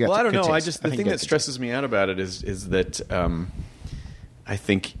I think you got. Well, I don't know. Taste. The thing that stresses me out about it is that I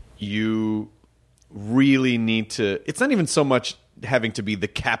think you really need to. It's not even so much having to be the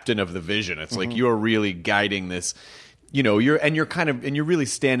captain of the vision. It's like you're really guiding this. You're really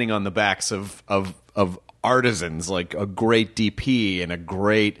standing on the backs of artisans, like a great DP and a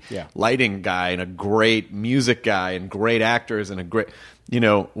great lighting guy and a great music guy and great actors and a great.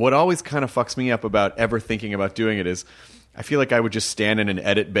 What always kind of fucks me up about ever thinking about doing it is I feel like I would just stand in an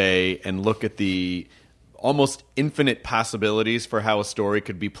edit bay and look at the almost infinite possibilities for how a story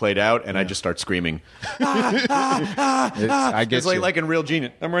could be played out, and I just start screaming. I guess it's like in Real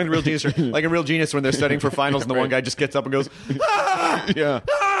Genius. I'm wearing the Real Genius shirt. Like in Real Genius when they're studying for finals, and the one guy just gets up and goes, yeah,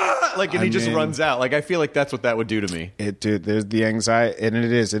 he just runs out. Like, I feel like that's what that would do to me. Dude, there's the anxiety, and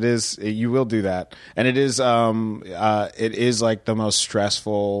it is. You will do that, and it is like the most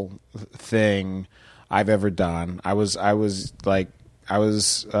stressful thing I've ever done. I was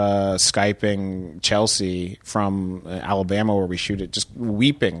Skyping Chelsea from Alabama where we shoot it, just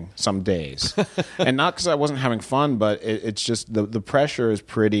weeping some days. And not because I wasn't having fun, but it's just the pressure is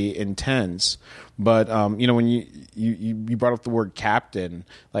pretty intense. But, when you brought up the word captain,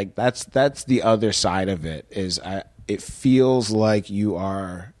 like that's the other side of it is it feels like you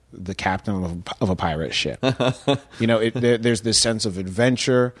are the captain of a pirate ship. There's this sense of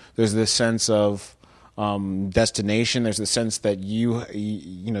adventure. There's this sense of destination. There's the sense that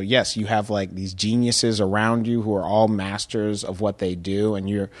yes, you have like these geniuses around you who are all masters of what they do, and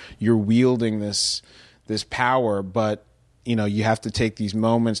you're wielding this power, but you have to take these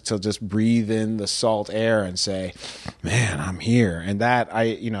moments to just breathe in the salt air and say, man, I'm here. And that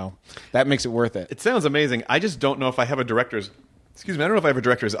that makes it worth it. It sounds amazing. I just don't know if I have a director's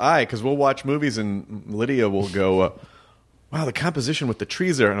eye, because we'll watch movies and Lydia will go, wow, the composition with the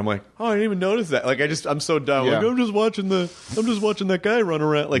trees there, and I'm like, oh, I didn't even notice that. Like, I'm so dumb. Yeah. Like, I'm just watching that guy run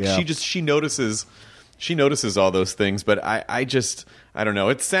around. Like, she notices all those things. But I don't know.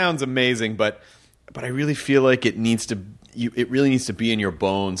 It sounds amazing, but I really feel like it really needs to be in your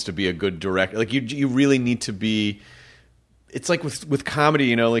bones to be a good director. Like, you really need to be. It's like with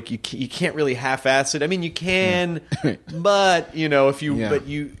comedy, like you can't really half-ass it. I mean, you can, but if you, but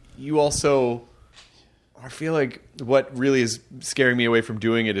you also. I feel like what really is scaring me away from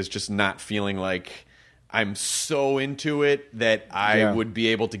doing it is just not feeling like I'm so into it that I would be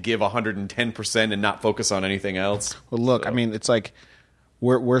able to give 110% and not focus on anything else. Well, look, I mean, it's like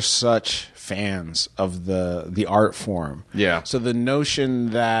we're such fans of the art form. Yeah. So the notion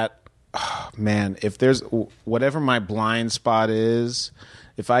that, man, if there's whatever my blind spot is,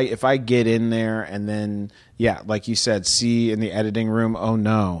 if I get in there and then, like you said, see in the editing room, oh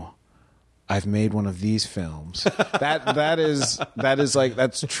no, I've made one of these films. That is like,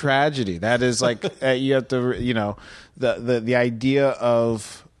 that's tragedy. That is like you have to, the idea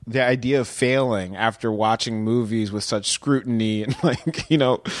of failing after watching movies with such scrutiny and like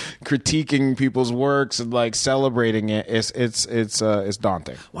critiquing people's works and like celebrating it. It's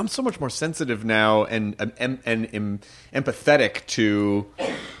daunting. Well, I'm so much more sensitive now and empathetic to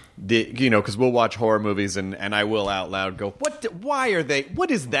because we'll watch horror movies and I will out loud go,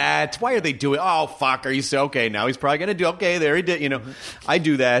 what is that? Why are they doing? Oh, fuck. Are you so okay? Now he's probably going to do, okay, there he did. I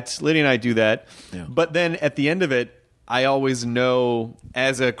do that. Lydia and I do that. Yeah. But then at the end of it, I always know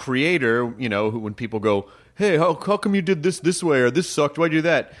as a creator, when people go, hey, how come you did this way, or this sucked, why'd you do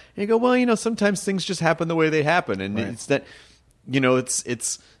that? And you go, well, sometimes things just happen the way they happen. And it's that,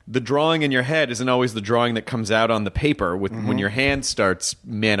 it's the drawing in your head isn't always the drawing that comes out on the paper when your hand starts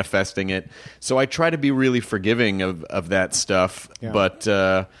manifesting it. So I try to be really forgiving of that stuff. Yeah. But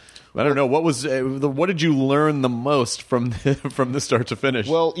I don't know, what did you learn the most from the start to finish?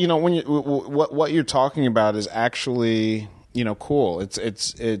 Well, what you're talking about is actually cool.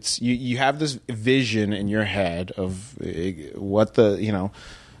 It's you have this vision in your head of what the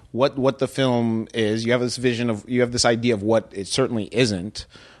what the film is. You have this vision you have this idea of what it certainly isn't.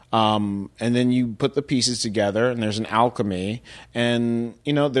 And then you put the pieces together, and there's an alchemy. And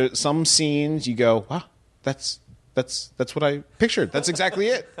there's some scenes you go, wow, that's what I pictured. That's exactly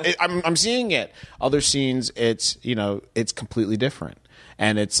it. I'm seeing it. Other scenes, it's completely different.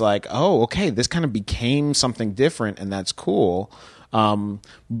 And it's like, oh, okay, this kind of became something different, and that's cool.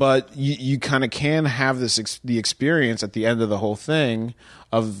 But you kind of can have the experience at the end of the whole thing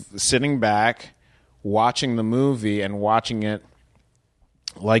of sitting back, watching the movie, and watching it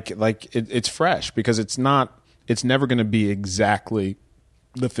like it's fresh, because it's never going to be exactly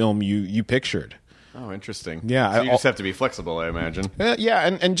the film you pictured. Oh, interesting. Yeah, so you just have to be flexible, I imagine. Yeah,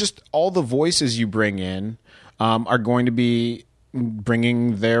 and just all the voices you bring in are going to be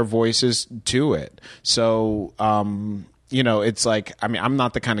bringing their voices to it. So, it's like, I mean, I'm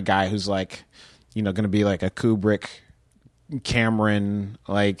not the kind of guy who's like, going to be like a Kubrick, Cameron.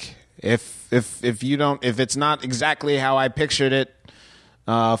 Like, if it's not exactly how I pictured it,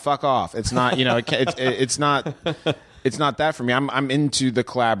 fuck off. It's not, it's not that for me. I'm into the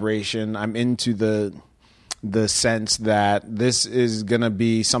collaboration. I'm into the sense that this is going to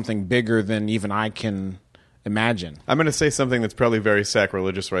be something bigger than even I can imagine. I'm going to say something that's probably very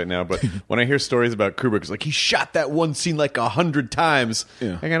sacrilegious right now, but when I hear stories about Kubrick, it's like he shot that one scene like 100 times.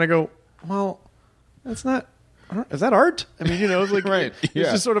 Yeah. I kind of go, well, that's not. Is that art? I mean, it's like right. It's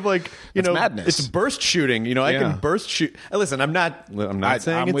just sort of like it's madness. It's burst shooting. I can burst shoot. Listen, I'm not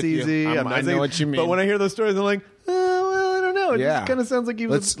saying it's easy. I know what you mean. But when I hear those stories, I'm like, well, I don't know. It just kind of sounds like he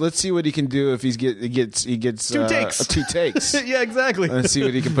was. Let's see what he can do if he gets 2 takes. 2 takes. Yeah, exactly. Let's see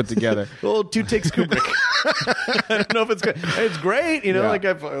what he can put together. Well, 2 takes Kubrick. I don't know if it's good. It's great.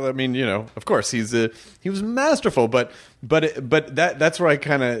 Of course he was masterful, but that's where I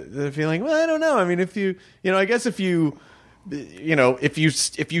kind of feel like, well, I don't know. I mean, if you I guess if you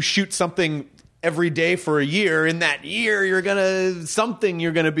shoot something every day for a year, in that year you're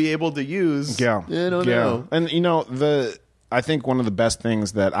gonna be able to use. Yeah, I don't know. And I think one of the best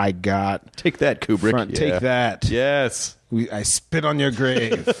things that I got. Take that, Kubrick. Take that. Yes. I spit on your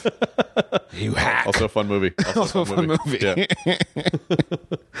grave. You hack. Also a fun movie. Also a fun movie. Yeah.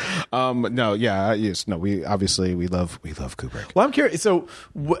 No. Yeah. Yes. No. We love Kubrick. Well, I'm curious. So,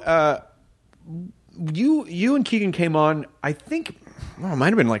 you and Keegan came on, I think, it might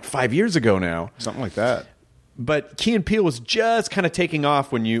have been like 5 years ago now. Something like that. But Key and Peele was just kind of taking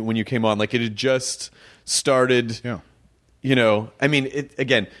off when you came on. Like, it had just started. Yeah. I mean,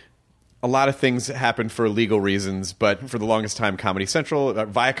 again, a lot of things happened for legal reasons, but for the longest time, Comedy Central,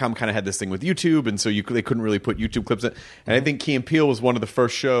 Viacom kind of had this thing with YouTube, and so they couldn't really put YouTube clips in. And I think Key and Peele was one of the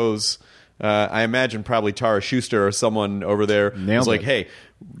first shows. I imagine probably Tara Schuster or someone over there was like, "Hey,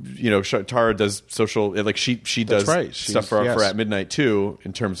 Tara does social, like she does stuff for At Midnight too,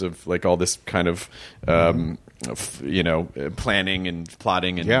 in terms of like all this kind of planning and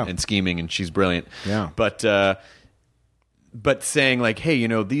plotting and scheming, and she's brilliant." Yeah, but saying like, hey,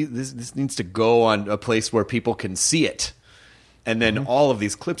 this needs to go on a place where people can see it, and then all of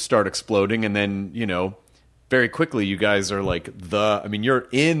these clips start exploding, and then very quickly you guys are like you're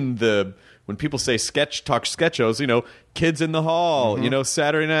in the, when people say talk sketch shows, Kids in the Hall,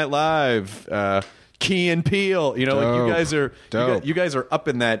 Saturday Night Live, Key and Peele, like you guys are up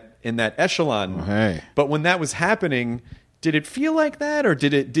in that echelon. Oh, hey. But when that was happening, did it feel like that, or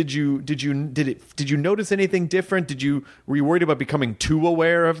did you notice anything different? Were you worried about becoming too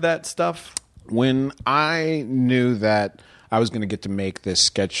aware of that stuff? When I knew that I was going to get to make this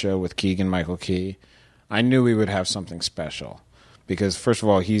sketch show with Keegan-Michael Key, I knew we would have something special, because first of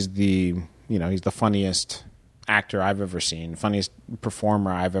all, he's the funniest actor I've ever seen, funniest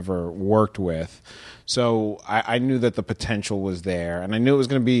performer I've ever worked with. So I knew that the potential was there, and I knew it was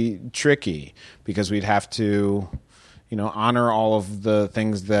going to be tricky because we'd have to honor all of the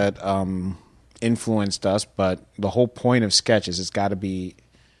things that influenced us, but the whole point of sketch is it's got to be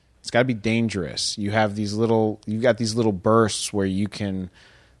It's got to be dangerous. You've got these little bursts where you can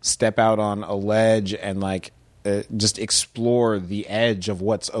step out on a ledge and like just explore the edge of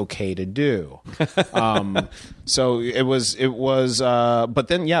what's okay to do. So it was, but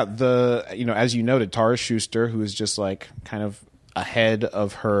then, as you noted, Tara Schuster, who is just like kind of ahead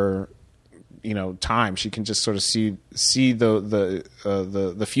of her, time. She can just sort of see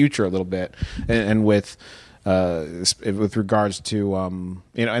the future a little bit, and with regards to and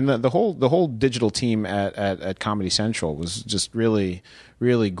the whole digital team at Comedy Central was just really,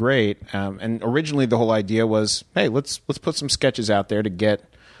 really great. And originally the whole idea was, hey, let's put some sketches out there to get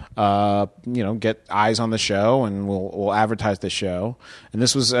eyes on the show, and we'll advertise the show. And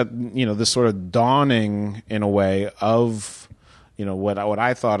this was this sort of dawning in a way of what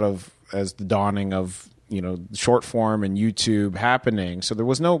I thought of as the dawning of short form and YouTube happening. So there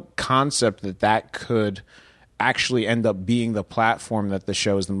was no concept that could actually end up being the platform that the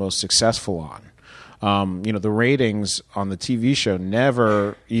show is the most successful on. The ratings on the TV show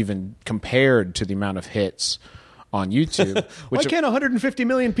never even compared to the amount of hits on YouTube. Why can't 150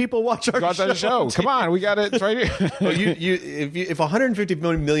 million people watch our show? Come on, we got it right here. Well, if 150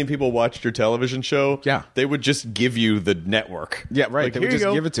 million people watched your television show, they would just give you the network. Yeah, right. Like, they would just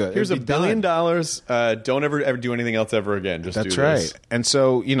give it to it. Here's $1 billion. Don't ever do anything else ever again. Just that's do right. this. And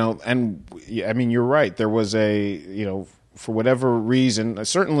so you're right. There was for whatever reason,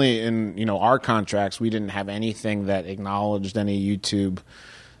 certainly in our contracts, we didn't have anything that acknowledged any YouTube,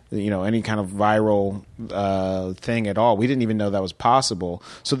 any kind of viral thing at all. We didn't even know that was possible.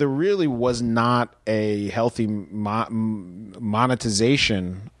 So there really was not a healthy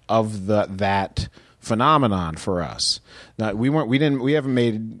monetization of that phenomenon for us. Now, we haven't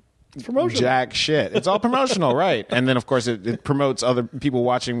made jack shit. It's all promotional, right? And then of course it promotes other people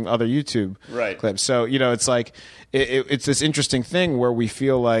watching other YouTube clips. So it's like it's this interesting thing where we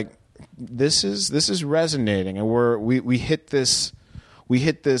feel like this is resonating, and we hit this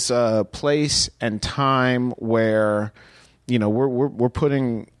place and time where we're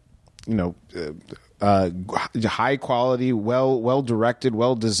putting high quality, well directed,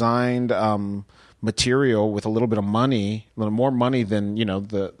 well designed material with a little bit of money, a little more money than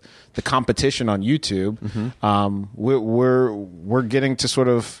the competition on YouTube. Mm-hmm. We're getting to sort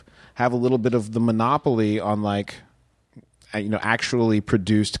of have a little bit of the monopoly on actually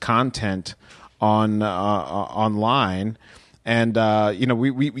produced content on online. And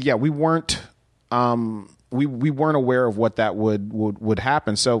we weren't aware of what that would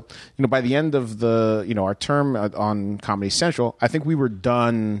happen. So by the end of our term on Comedy Central, I think we were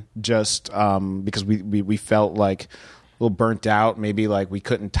done just because we felt like a little burnt out, maybe like we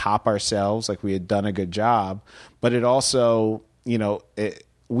couldn't top ourselves, like we had done a good job. But it also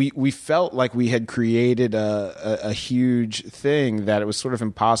we felt like we had created a huge thing that it was sort of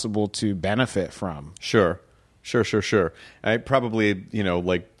impossible to benefit from. Sure. I probably,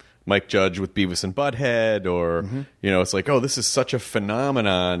 like Mike Judge with Beavis and Butthead, or, it's like, oh, this is such a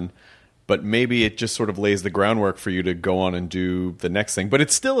phenomenon, but maybe it just sort of lays the groundwork for you to go on and do the next thing. But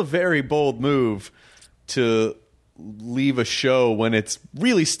it's still a very bold move to leave a show when it's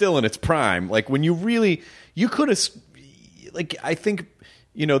really still in its prime. Like when you could have, like, I think,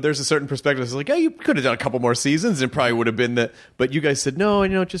 there's a certain perspective that's like, oh, you could have done a couple more seasons and it probably would have been that. But you guys said, no,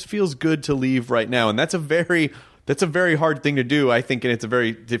 it just feels good to leave right now. And that's a very hard thing to do, I think. And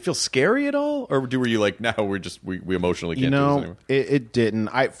did it feel scary at all? Or were you like, no, we emotionally can't do this anymore? It didn't.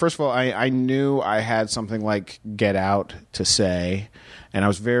 First of all, I knew I had something like Get Out to say. And I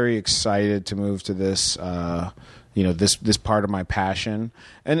was very excited to move to this, this part of my passion.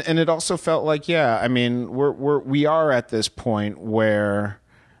 And it also felt like, we are at this point where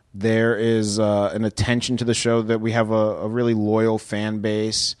there is an attention to the show, that we have a really loyal fan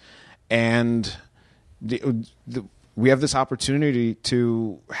base, and we have this opportunity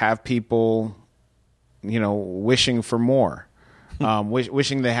to have people, wishing for more,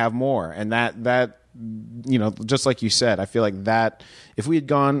 wishing they have more, and that just like you said, I feel like that if we had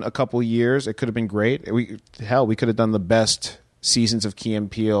gone a couple years, it could have been great. We could have done the best seasons of Key and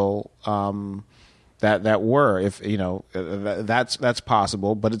Peele that were, if that's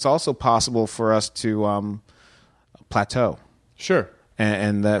possible. But it's also possible for us to plateau. Sure.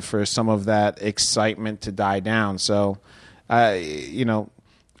 And that for some of that excitement to die down. So,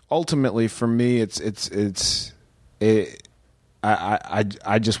 ultimately for me,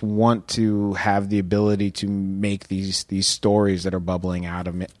 I just want to have the ability to make these stories that are bubbling out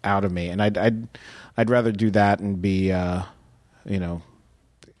of me, and I'd rather do that and be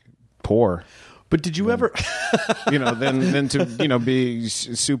poor. But did you ever, than to be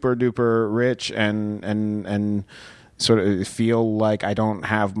super duper rich and sort of feel like I don't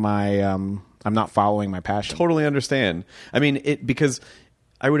have my I'm not following my passion. Totally understand. I mean, because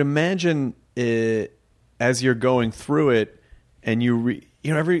I would imagine as you're going through it, and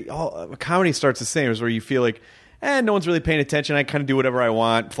comedy starts the same, is where you feel like, no one's really paying attention. I kind of do whatever I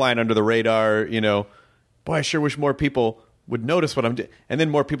want, flying under the radar. Boy, I sure wish more people would notice what I'm doing. And then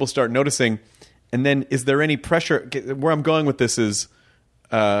more people start noticing. And then is there any pressure? Where I'm going with this is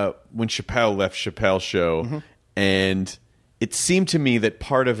when Chappelle left Chappelle's show, and it seemed to me that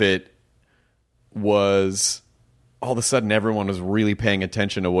part of it was all of a sudden everyone was really paying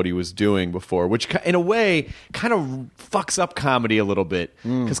attention to what he was doing before, which in a way kind of fucks up comedy a little bit,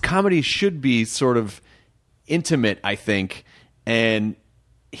 because comedy should be sort of intimate, I think. And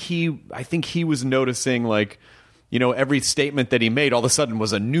I think he was noticing, like, every statement that he made all of a sudden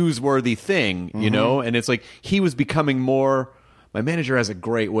was a newsworthy thing, and it's like he was becoming more. My manager has a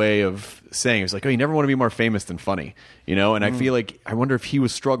great way of saying, it's like, you never want to be more famous than funny, and I feel like, I wonder if he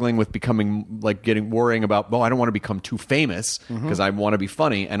was struggling with becoming, like, worrying about, I don't want to become too famous because I want to be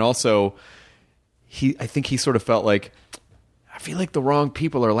funny. And also I think he sort of felt like, I feel like the wrong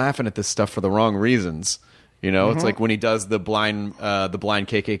people are laughing at this stuff for the wrong reasons. It's like when he does the blind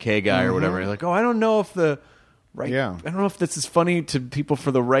KKK guy or whatever. He's like, I don't know if I don't know if this is funny to people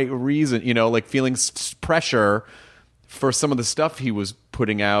for the right reason. Like feeling pressure for some of the stuff he was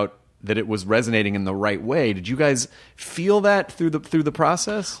putting out, that it was resonating in the right way. Did you guys feel that through the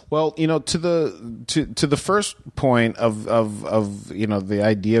process? Well, to the first point of the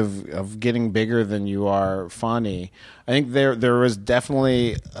idea of getting bigger than you are funny, I think there was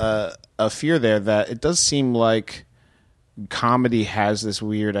definitely a fear there that it does seem like comedy has this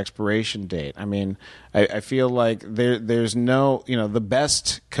weird expiration date. I mean, I feel like there's no, the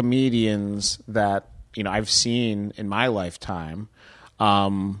best comedians that I've seen in my lifetime,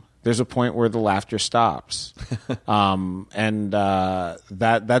 there's a point where the laughter stops, and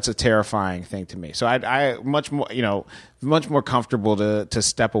that's a terrifying thing to me. So I much more comfortable to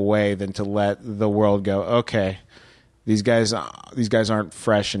step away than to let the world go, okay, these guys aren't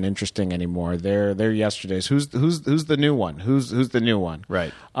fresh and interesting anymore. They're yesterday's. Who's the new one? Who's the new one?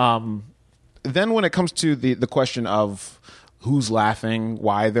 Right. Then when it comes to the question of who's laughing,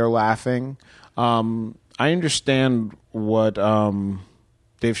 why they're laughing, I understand what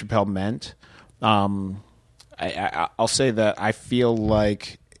Dave Chappelle meant. I'll say that I feel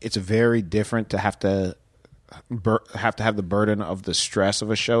like it's very different to have to have the burden of the stress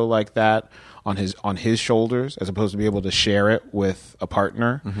of a show like that on his shoulders, as opposed to be able to share it with a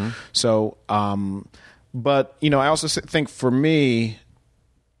partner. So, but I also think for me,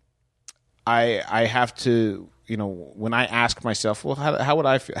 I have to, when I ask myself, well, how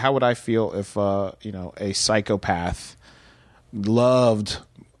would I feel if a psychopath loved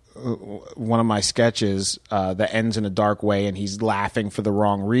one of my sketches that ends in a dark way and he's laughing for the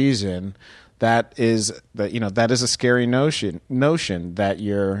wrong reason? That is a scary notion that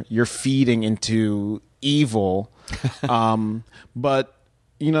you're feeding into evil, but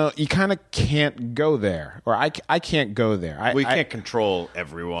you kind of can't go there, or I can't go there. You can't control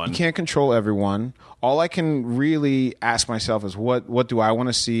everyone. You can't control everyone. All I can really ask myself is what do I want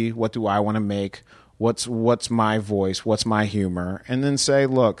to see? What do I want to make? What's my voice? What's my humor? And then say,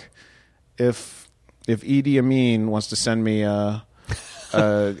 look, if Idi Amin wants to send me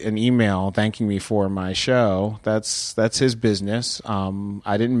an email thanking me for my show, that's his business.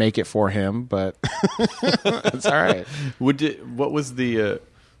 I didn't make it for him, but it's all right. What was the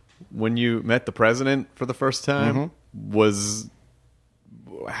when you met the president for the first time? Was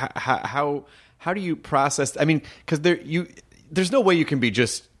how do you process? I mean, because there's no way you can be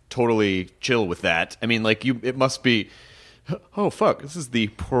just totally chill with that. I mean, like it must be. Oh fuck! This is the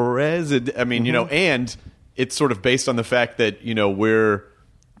president. I mean, and it's sort of based on the fact that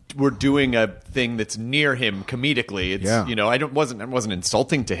we're doing a thing that's near him comedically. It's I wasn't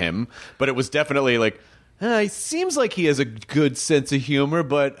insulting to him, but it was definitely like, it seems like he has a good sense of humor,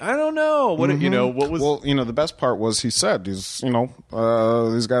 but I don't know what what was. Well, the best part was he said these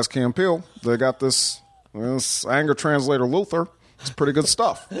guys Key and Peele, they got this anger translator Luther. It's pretty good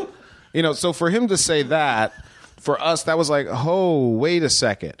stuff. So for him to say that. For us, that was like, oh, wait a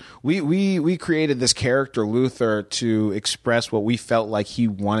second. We created this character, Luther, to express what we felt like he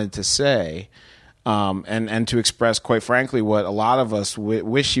wanted to say, and to express, quite frankly, what a lot of us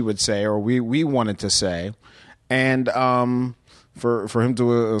wish he would say, or we wanted to say. And for him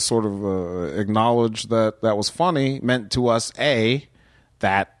to sort of acknowledge that was funny meant to us,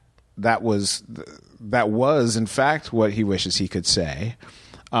 that was in fact what he wishes he could say.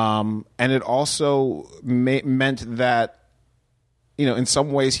 And it also meant that, in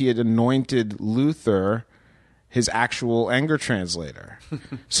some ways he had anointed Luther his actual anger translator.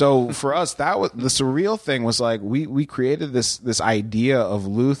 So for us, that was the surreal thing. Was like we created this idea of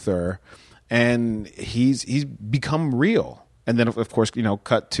Luther, and he's become real. And then of course,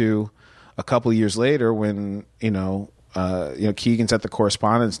 cut to a couple of years later when Keegan's at the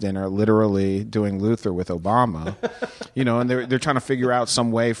correspondence dinner, literally doing Luther with Obama, and they're trying to figure out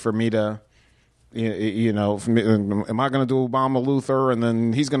some way for me to. Am I going to do Obama Luther and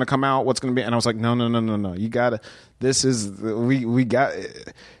then he's going to come out? What's going to be? And I was like, no. You got to. This is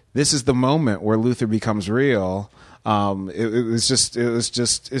This is the moment where Luther becomes real. It's so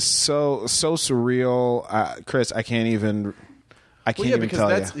surreal, Chris. I can't even even tell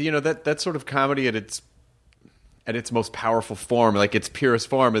that's, you. That sort of comedy at its most powerful form, like its purest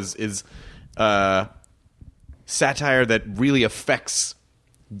form, is satire that really affects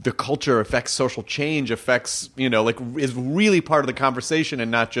the culture, affects social change, affects, is really part of the conversation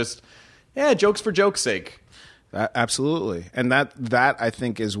and not just, jokes for joke's sake. Absolutely. And that I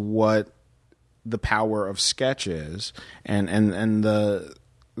think is what the power of sketch is, and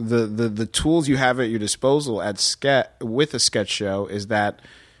the tools you have at your disposal with a sketch show is that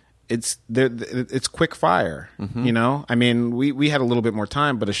it's quick fire. Mm-hmm. I mean, we had a little bit more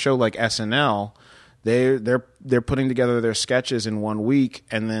time, but a show like SNL, they're putting together their sketches in 1 week,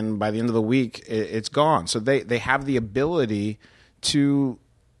 and then by the end of the week, it's gone. So they have the ability to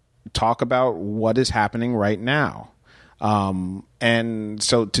talk about what is happening right now, and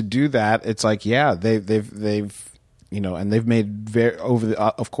so to do that, it's like they've and they've made over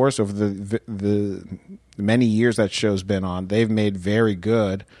the many years that show's been on, they've made very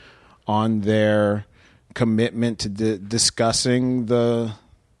good on their commitment to discussing the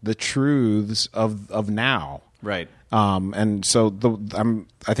truths of now, right? And so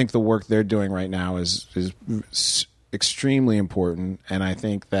I think the work they're doing right now is extremely important, and I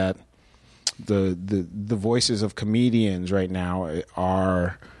think that the voices of comedians right now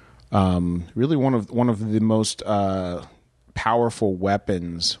are really one of the most powerful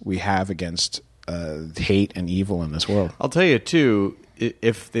weapons we have against hate and evil in this world. I'll tell you too,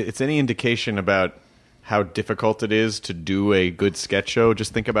 if it's any indication about how difficult it is to do a good sketch show,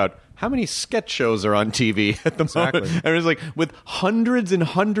 just think about how many sketch shows are on TV at the moment. And it's like, with hundreds and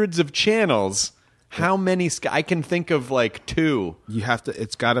hundreds of channels, how many I can think of like two.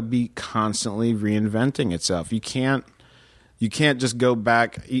 It's got to be constantly reinventing itself. You can't just go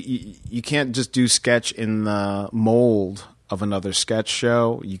back. You can't just do sketch in the mold of another sketch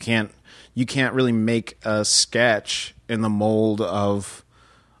show. You can't really make a sketch in the mold of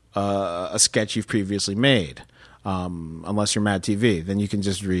a sketch you've previously made, unless you're Mad TV. Then you can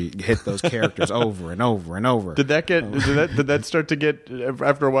just hit those characters over and over and over. Did that start to get,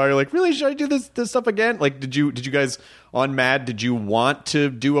 after a while, you're like, really, should I do this stuff again? Like, did you guys on Mad, did you want to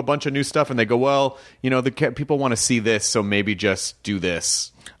do a bunch of new stuff? And they go, well, the people want to see this, so maybe just do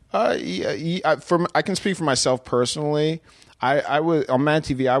this. I can speak for myself personally. I was on Mad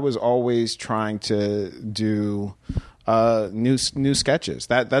TV. I was always trying to do new sketches.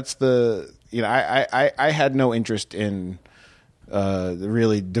 That's the I had no interest in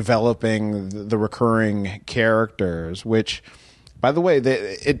really developing the recurring characters, which, by the way,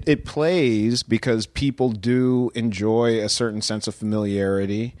 it plays because people do enjoy a certain sense of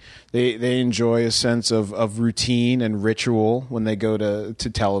familiarity. They enjoy a sense of routine and ritual when they go to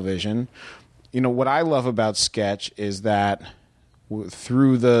television. What I love about sketch is that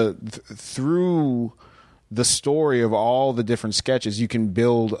through the story of all the different sketches, you can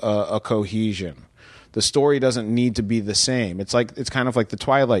build a cohesion. The story doesn't need to be the same. It's kind of like the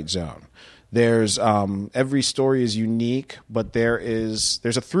Twilight Zone. There's every story is unique, but there's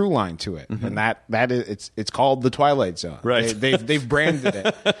a through line to it, mm-hmm. and that is it's called the Twilight Zone. Right? They've branded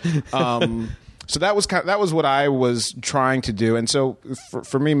it. So that was what I was trying to do, and so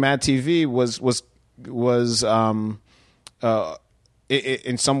for me, Mad TV was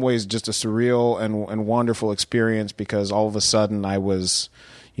in some ways just a surreal and wonderful experience, because all of a sudden I was,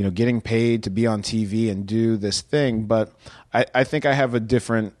 getting paid to be on TV and do this thing. But I think I have a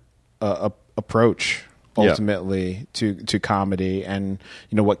different approach ultimately to comedy, and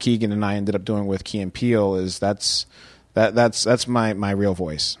what Keegan and I ended up doing with Key and Peele is that's my real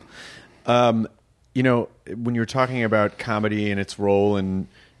voice. When you're talking about comedy and its role in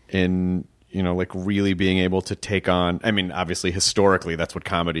like really being able to take on, I mean, obviously historically that's what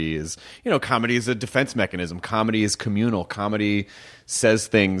comedy is. Comedy is a defense mechanism. Comedy is communal. Comedy says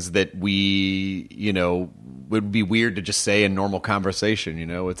things that we, would be weird to just say in normal conversation.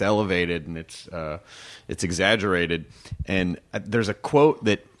 It's elevated and it's exaggerated. And there's a quote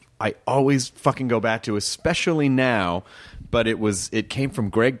that I always fucking go back to, especially now, but it came from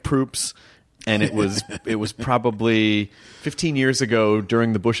Greg Proops, and it was probably 15 years ago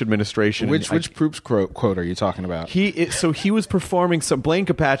during the Bush administration. Which Proops quote are you talking about? So he was performing Blaine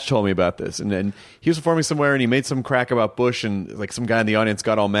Capatch told me about this, and then he was performing somewhere, and he made some crack about Bush, and like some guy in the audience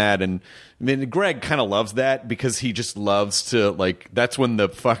got all mad, and I mean Greg kind of loves that because he just loves to like that's when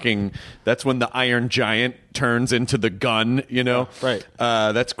the Iron Giant turns into the gun, you know? Right.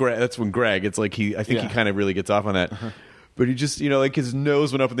 That's when Greg. It's like he kind of really gets off on that. But he just, like his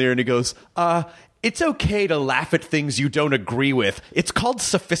nose went up in the air and he goes, it's okay to laugh at things you don't agree with. It's called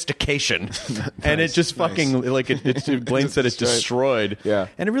sophistication. And it just fucking, like, Blaine said it destroyed. Yeah.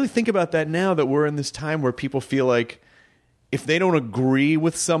 And I really think about that now that we're in this time where people feel like if they don't agree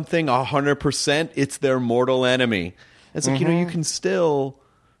with something 100%, it's their mortal enemy. It's like, you can still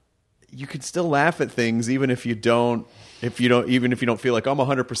laugh at things even if you don't feel like I'm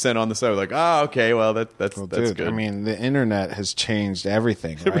 100% on the side, like, okay, well that's good. I mean, the internet has changed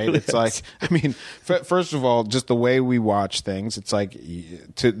everything, right? Really it's like, I mean, first of all, just the way we watch things, it's like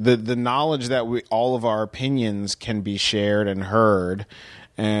the knowledge that all of our opinions can be shared and heard,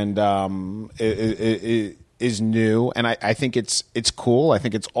 and it is new, and I think it's cool. I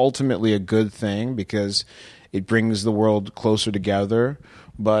think it's ultimately a good thing because it brings the world closer together.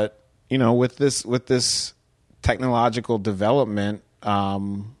 But with this technological development,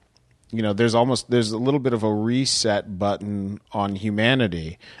 there's a little bit of a reset button on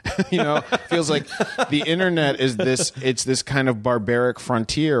humanity. Feels like the internet is this kind of barbaric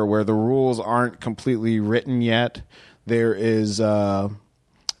frontier where the rules aren't completely written yet. There is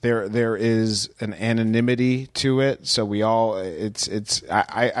there is an anonymity to it, so we all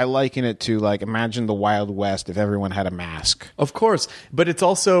I liken it to, like, imagine the Wild West if everyone had a mask. Of course, but it's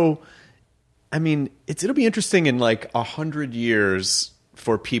also, I mean, it'll be interesting in like 100 years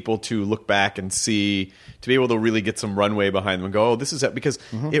for people to look back and see, to be able to really get some runway behind them and go, this is it, because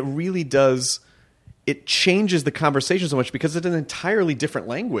it really does. It changes the conversation so much because it's an entirely different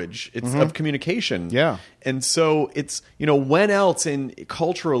language. It's of communication. Yeah. And so it's, when else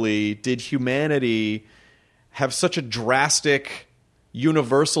culturally did humanity have such a drastic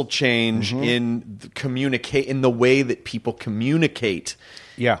universal change in the way that people communicate?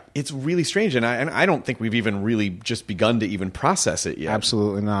 Yeah. It's really strange. And I don't think we've even really just begun to even process it yet.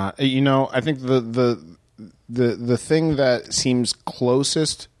 Absolutely not. I think the thing that seems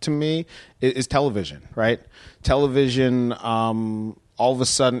closest to me is television, right? Television, all of a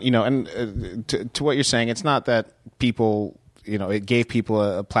sudden, and to what you're saying, it's not that people, it gave people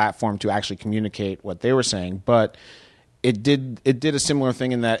a platform to actually communicate what they were saying, but it did a similar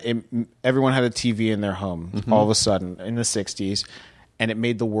thing in that everyone had a TV in their home all of a sudden in the 60s, and it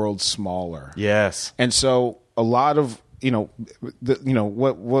made the world smaller. Yes. And so a lot of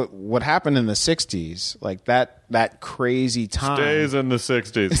what happened in the 60s, like that crazy time stays in the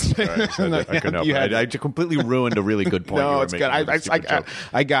 60s. I completely ruined a really good point. No, it's good.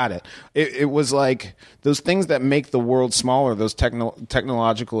 I got it. It was like those things that make the world smaller, those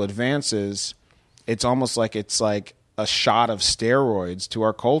technological advances. It's almost like it's like a shot of steroids to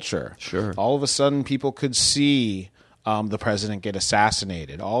our culture. Sure. All of a sudden, people could see the president get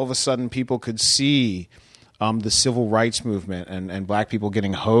assassinated. All of a sudden, people could see the civil rights movement and black people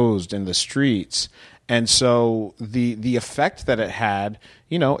getting hosed in the streets. And so the effect that it had,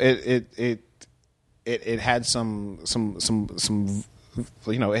 it had some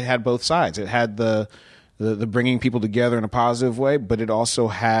it had both sides. It had the bringing people together in a positive way, but it also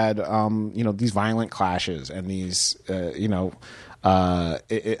had these violent clashes and these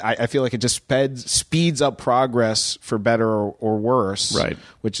I feel like it just speeds up progress for better or worse, right?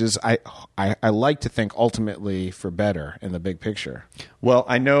 Which is I like to think ultimately for better in the big picture. Well,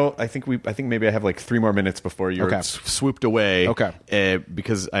 I think maybe I have like 3 more minutes before you're swooped away. Okay.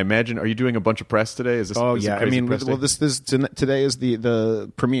 Because I imagine, are you doing a bunch of press today? Is this? Oh is yeah. I mean, today is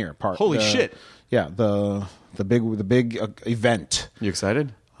the premiere part. Holy shit! Yeah, the big event. You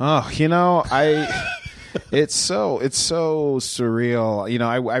excited? Oh, It's so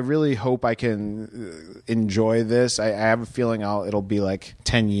surreal. I really hope I can enjoy this. I have a feeling it'll be like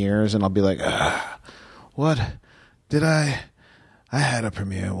 10 years and I'll be like, what did I had a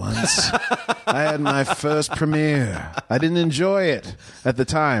premiere once. I had my first premiere. I didn't enjoy it at the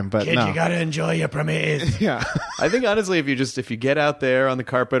time, but Kid, no. you gotta enjoy your premieres. Yeah. I think honestly, if you get out there on the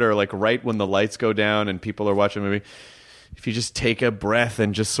carpet or like right when the lights go down and people are watching a movie, if you just take a breath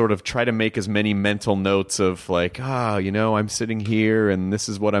and just sort of try to make as many mental notes of like, I'm sitting here and this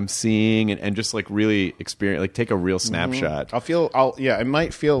is what I'm seeing, and just like really experience, like take a real snapshot. It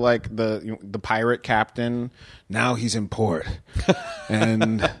might feel like the pirate captain. Now he's in port,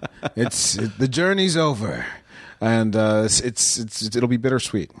 and the journey's over. and it'll be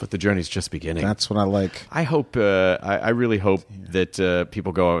bittersweet. But the journey's just beginning. That's what I like. I hope. I really hope that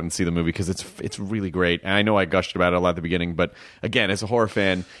people go out and see the movie because it's really great. And I know I gushed about it a lot at the beginning, but again, as a horror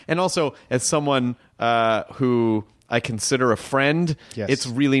fan, and also as someone who I consider a friend, it's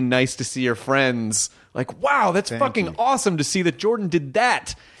really nice to see your friends like, wow, that's fucking awesome to see that Jordan did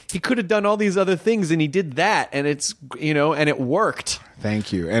that. He could have done all these other things, and he did that, and it's and it worked.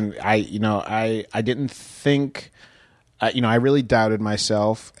 Thank you. And I didn't think, I really doubted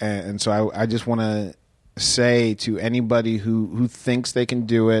myself, and so I just want to say to anybody who thinks they can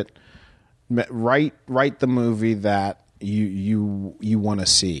do it, write the movie that you want to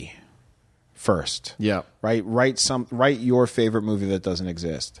see first. Yeah. Write your favorite movie that doesn't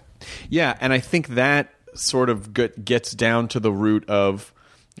exist. Yeah, and I think that sort of gets down to the root of.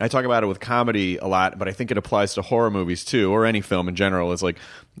 I talk about it with comedy a lot, but I think it applies to horror movies too, or any film in general. It's like,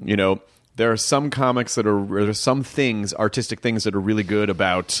 there are some comics there's some things, artistic things that are really good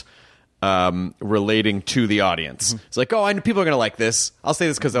about relating to the audience. Mm-hmm. It's like, I know people are going to like this. I'll say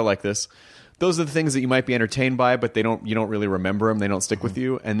this because they'll like this. Those are the things that you might be entertained by, but you don't really remember them. They don't stick with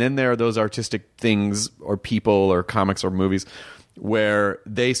you. And then there are those artistic things or people or comics or movies where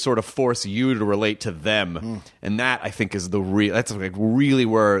they sort of force you to relate to them. And that, I think, is that's like really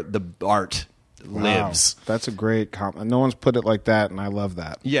where the art lives. That's a great comment. No one's put it like that, and I love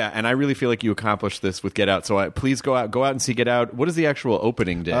that. Yeah, and I really feel like you accomplished this with Get Out. So please go out and see Get Out. What is the actual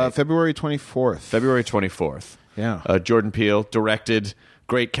opening day? February 24th. February 24th. Yeah. Jordan Peele directed,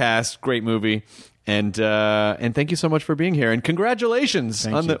 great cast, great movie. And thank you so much for being here. And congratulations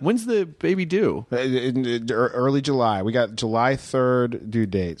on when's the baby due? Early July. We got July 3rd due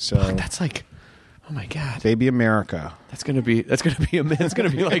date. So that's like, oh my God, Baby America. That's gonna be like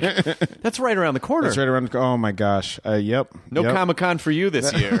that's right around the corner. That's right around. Oh my gosh. Yep. No Comic-Con for you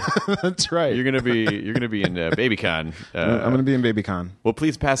this year. That's right. You're gonna be in BabyCon. I'm gonna be in BabyCon. Well,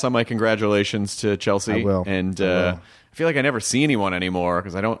 please pass on my congratulations to Chelsea. I will. And I feel like I never see anyone anymore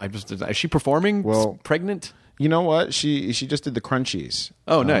because is she performing? Well, pregnant? You know what? She just did the Crunchies.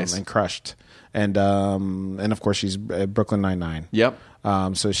 Oh, nice. And crushed. And of course she's Brooklyn Nine-Nine. Yep.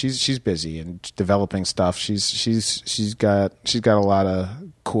 So she's busy and developing stuff. She's got a lot of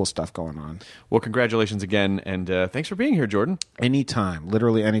cool stuff going on. Well, congratulations again, and thanks for being here, Jordan. Anytime,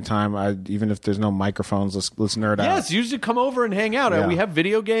 literally anytime. Even if there's no microphones, let's nerd out. Yes, you should come over and hang out. Yeah. We have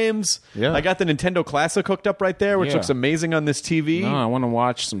video games. Yeah. I got the Nintendo Classic hooked up right there, which looks amazing on this TV. No, I want to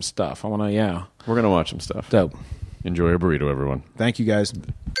watch some stuff. We're gonna watch some stuff. Dope. Enjoy your burrito, everyone. Thank you, guys.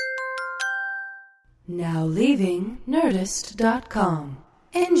 Now leaving Nerdist.com.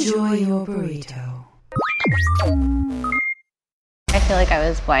 Enjoy your burrito. I feel like I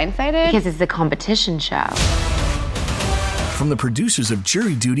was blindsided because it's a competition show. From the producers of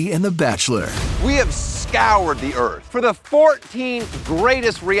Jury Duty and The Bachelor. We have scoured the earth for the 14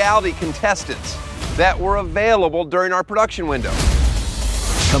 greatest reality contestants that were available during our production window.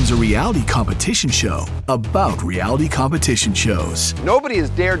 Comes a reality competition show about reality competition shows. Nobody has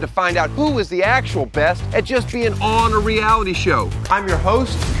dared to find out who is the actual best at just being on a reality show. I'm your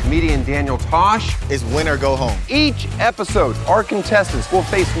host, comedian Daniel Tosh. It's win or go home. Each episode, our contestants will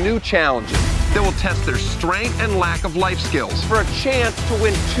face new challenges that will test their strength and lack of life skills for a chance to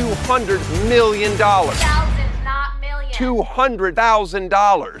win $200 million. Thousands, not millions.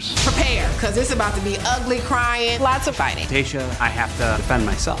 $200,000. Prepare, because it's about to be ugly crying, lots of fighting. Tasha, I have to defend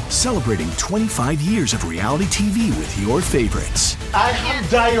myself. Celebrating 25 years of reality TV with your favorites. I have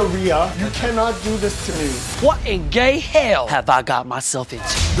diarrhea. You cannot do this to me. What in gay hell have I got myself into?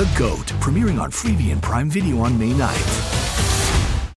 The GOAT, premiering on Freevee and Prime Video on May 9th.